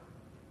were?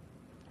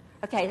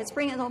 Okay, let's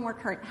bring it a little more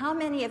current. How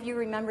many of you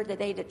remember the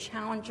day the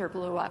Challenger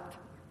blew up?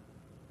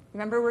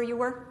 Remember where you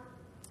were?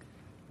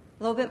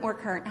 A little bit more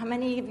current. How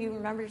many of you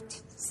remember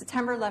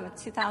September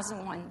 11th,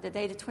 2001, the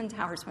day the Twin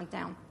Towers went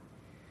down?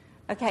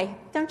 Okay,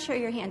 don't show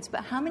your hands,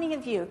 but how many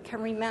of you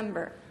can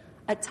remember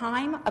a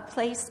time, a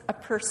place, a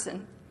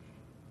person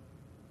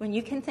when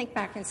you can think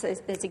back and say,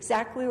 that's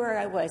exactly where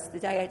I was the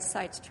day I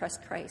decided to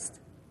trust Christ?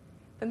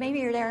 But maybe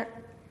you're there.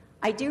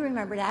 I do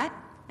remember that,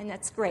 and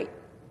that's great.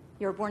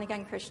 You're a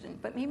born-again Christian.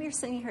 But maybe you're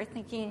sitting here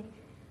thinking,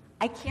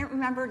 I can't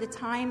remember the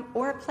time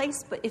or a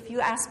place, but if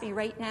you ask me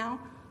right now,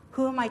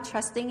 who am I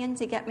trusting in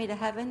to get me to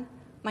heaven?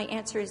 My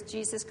answer is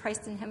Jesus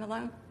Christ and Him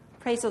alone.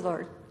 Praise the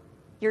Lord.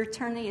 Your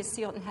eternity is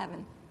sealed in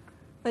heaven.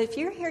 But if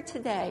you're here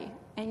today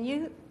and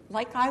you,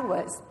 like I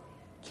was,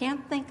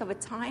 can't think of a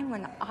time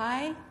when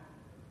I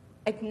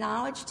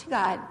acknowledge to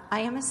God, I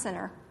am a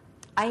sinner,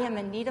 I am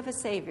in need of a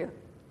Savior,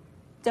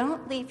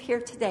 don't leave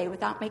here today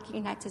without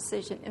making that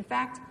decision. In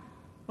fact,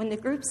 when the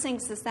group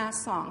sings this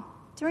last song,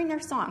 during their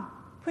song,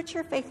 put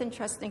your faith and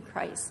trust in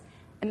Christ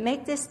and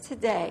make this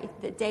today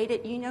the day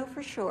that you know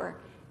for sure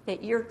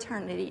that your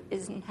eternity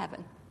is in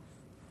heaven.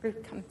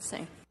 Group, come and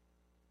sing.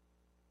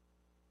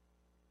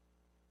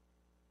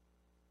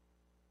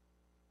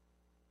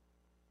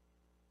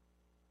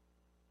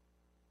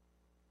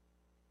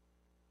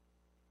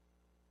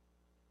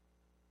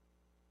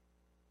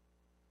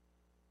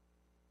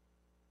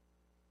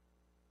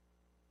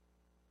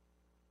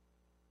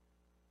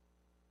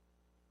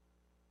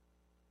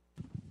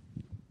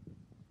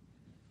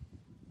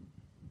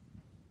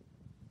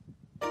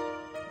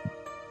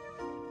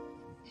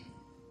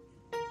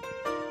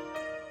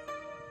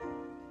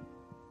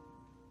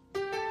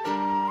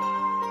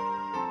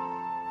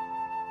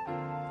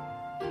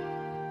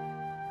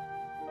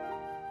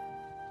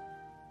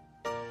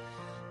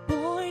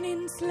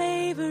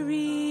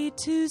 slavery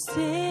to sin,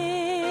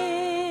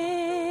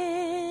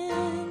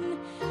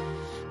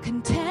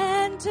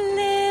 content to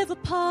live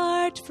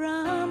apart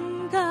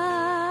from God,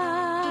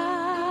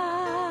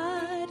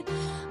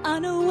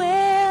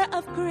 unaware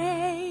of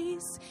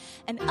grace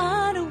and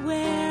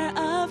unaware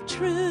of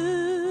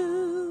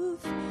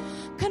truth,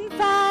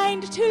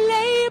 confined to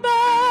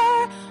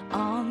labor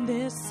on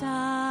this side.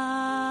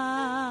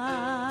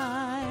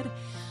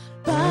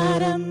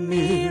 But a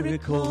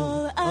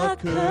miracle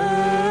occurred.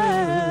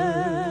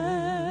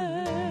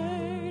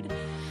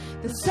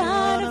 The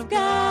Son of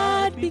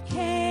God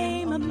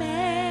became a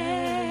man.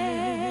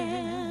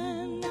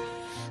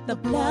 The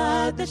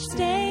blood that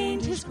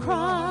stained his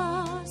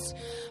cross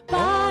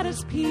bought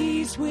us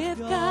peace with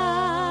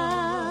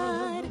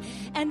God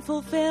and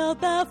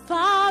fulfilled the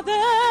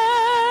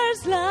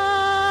Father's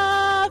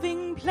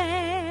loving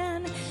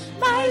plan.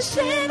 My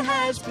sin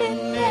has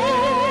been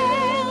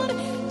nailed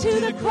to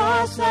the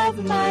cross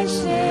of my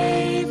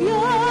Savior,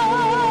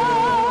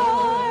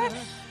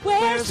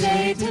 where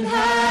Satan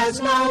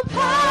has no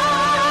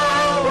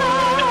power,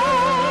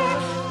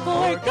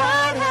 for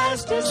God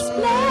has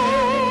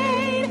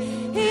displayed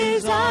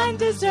his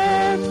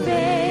undeserved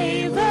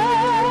favor.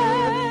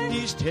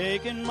 He's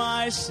taken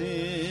my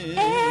sin,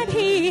 and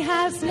he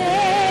has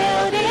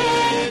nailed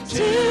it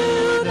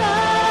to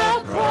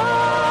the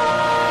cross.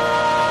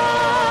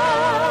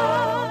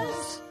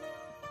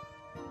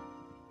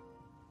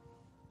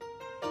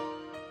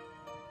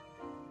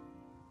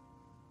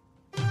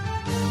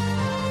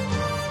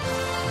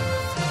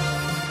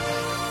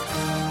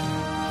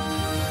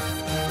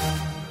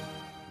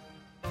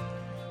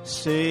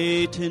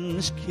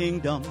 Satan's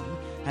kingdom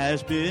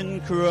has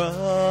been crushed.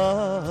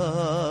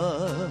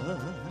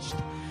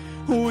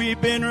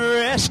 We've been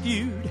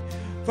rescued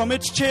from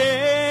its chains.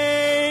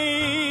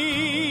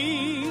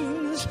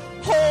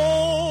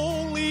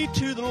 Holy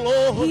to the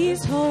Lord,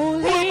 He's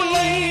holy, we're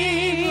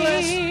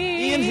blameless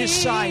in His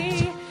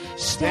sight,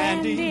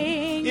 standing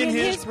in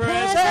His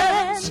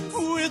presence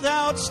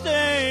without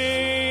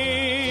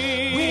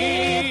stain.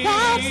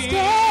 Without stain.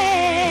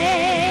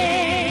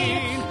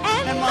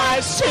 And my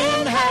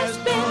sin has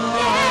been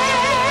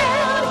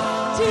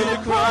nailed to the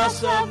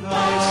cross of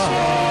my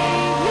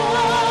Savior,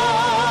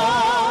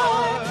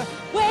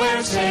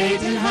 where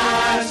Satan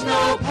has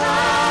no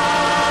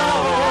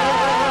power,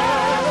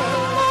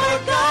 for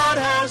God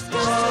has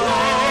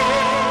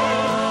displayed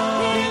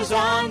his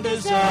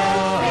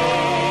undeserved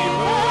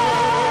favor.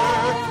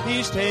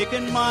 He's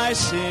taken my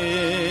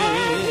sin,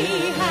 And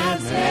he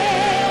has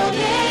nailed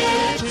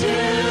it to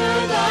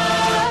the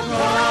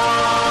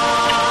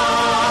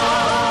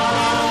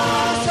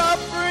cross.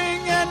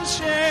 suffering and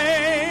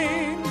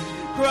shame.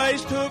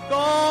 Christ took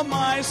all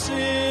my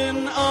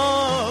sin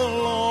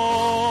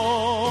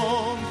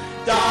alone,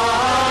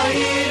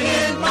 dying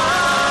in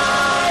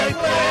my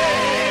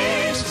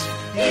place.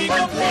 He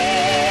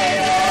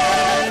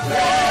completed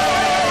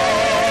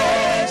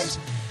grace,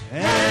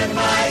 and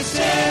my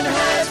sin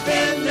has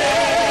been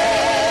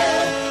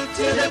nailed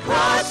to the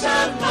cross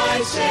of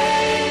my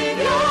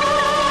Savior,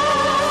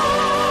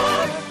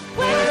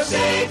 where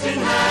Satan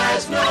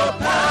has no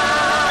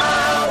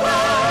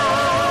power,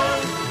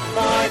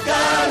 for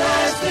God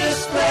has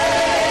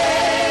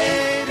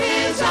displayed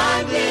his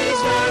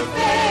undeserved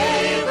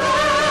favor.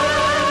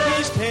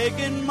 He's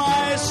taken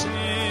my sin,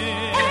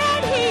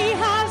 And he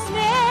has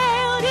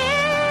nailed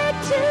it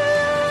to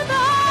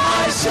the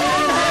my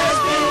sin has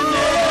been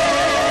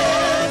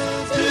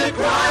nailed to the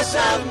cross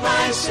of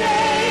my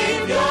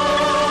Savior,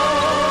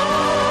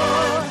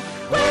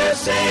 where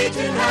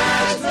Satan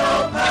has no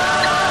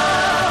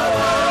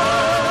power,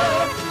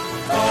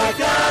 for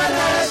God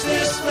has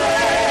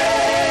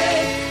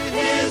displayed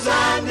his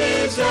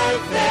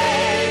undeserved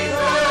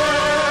favor.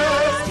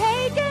 He's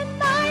taken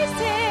my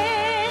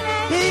sin.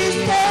 He's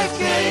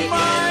taken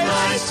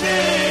my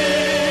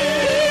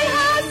sin, He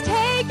has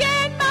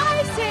taken my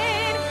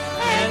sin.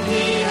 and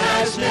he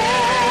has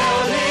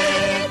nailed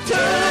it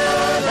to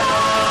the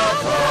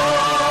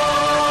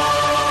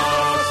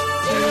cross,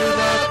 to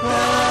the cross.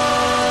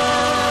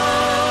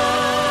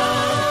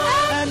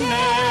 And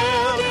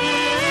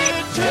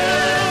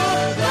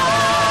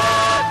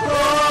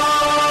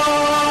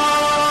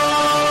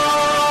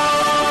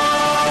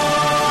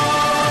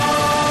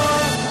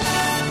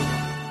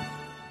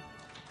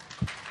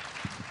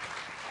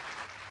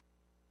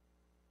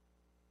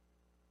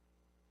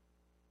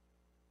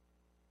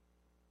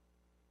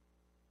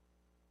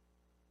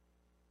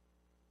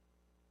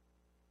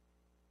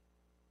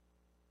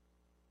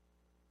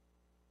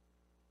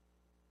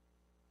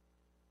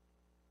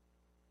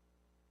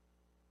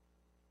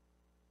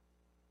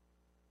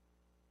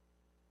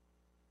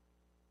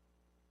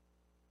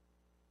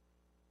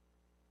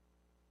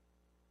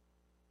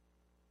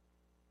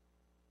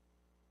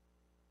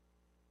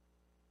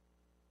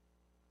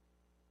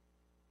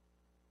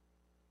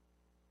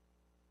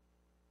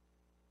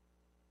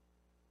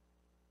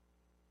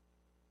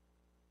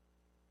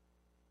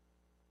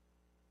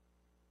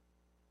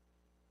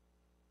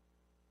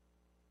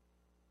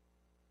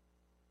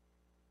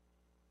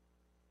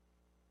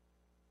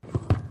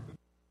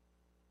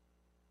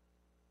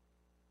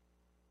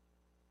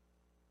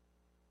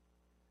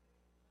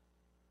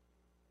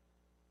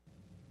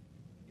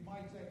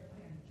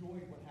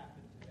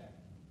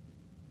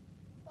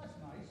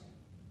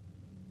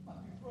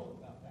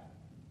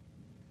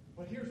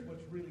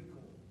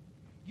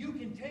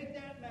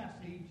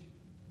message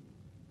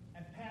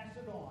and pass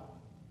it on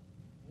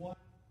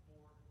one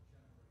more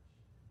generation.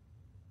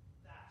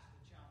 That's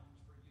the challenge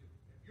for you.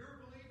 If you're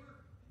a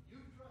believer and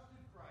you've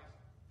trusted Christ,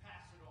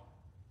 pass it on.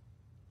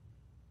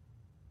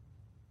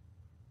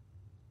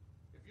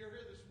 If you're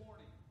here this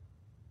morning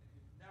and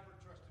you've never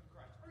trusted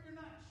Christ, or you're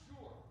not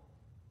sure,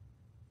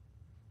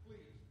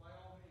 please, by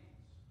all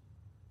means,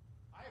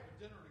 I have a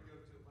dinner to go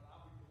to, but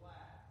I'll be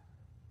glad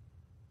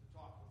to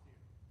talk with you.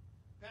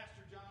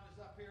 Pastor John is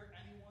up here.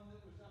 Anyone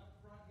that was up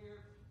front here,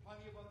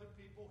 plenty of other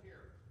people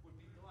here, would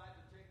be glad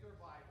to take their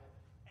Bible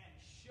and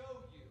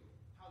show you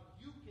how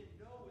you can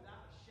know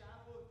without a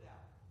shadow of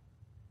doubt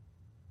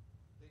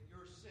that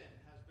your sin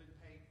has been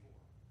paid for.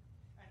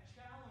 And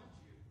challenge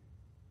you,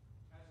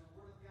 as the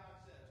Word of God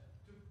says,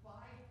 to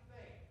by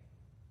faith,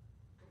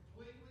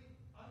 completely,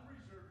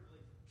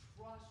 unreservedly,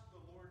 trust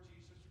the Lord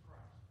Jesus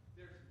Christ.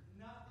 There's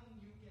nothing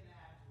you can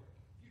add to it.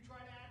 If you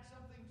try to add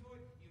something to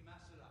it, you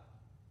mess it up.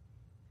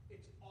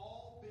 It's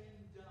all been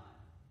done.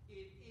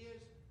 It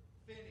is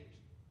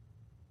finished.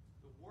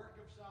 The work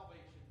of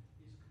salvation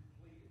is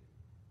completed.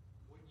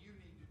 What you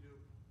need to do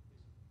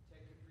is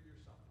take it for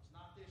yourself. It's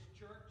not this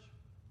church.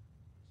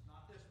 It's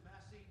not this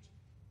message.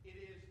 It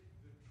is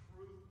the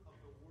truth of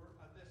the Word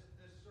of this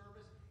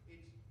service.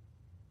 It's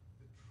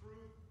the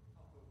truth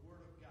of the Word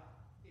of God.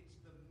 It's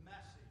the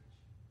message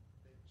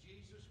that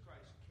Jesus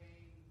Christ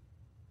came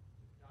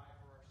to die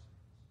for our sins.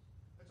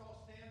 Let's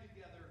all stand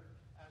together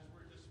as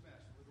we're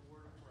dismissed with a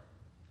word of prayer.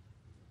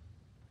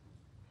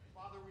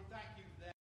 Father, we thank you.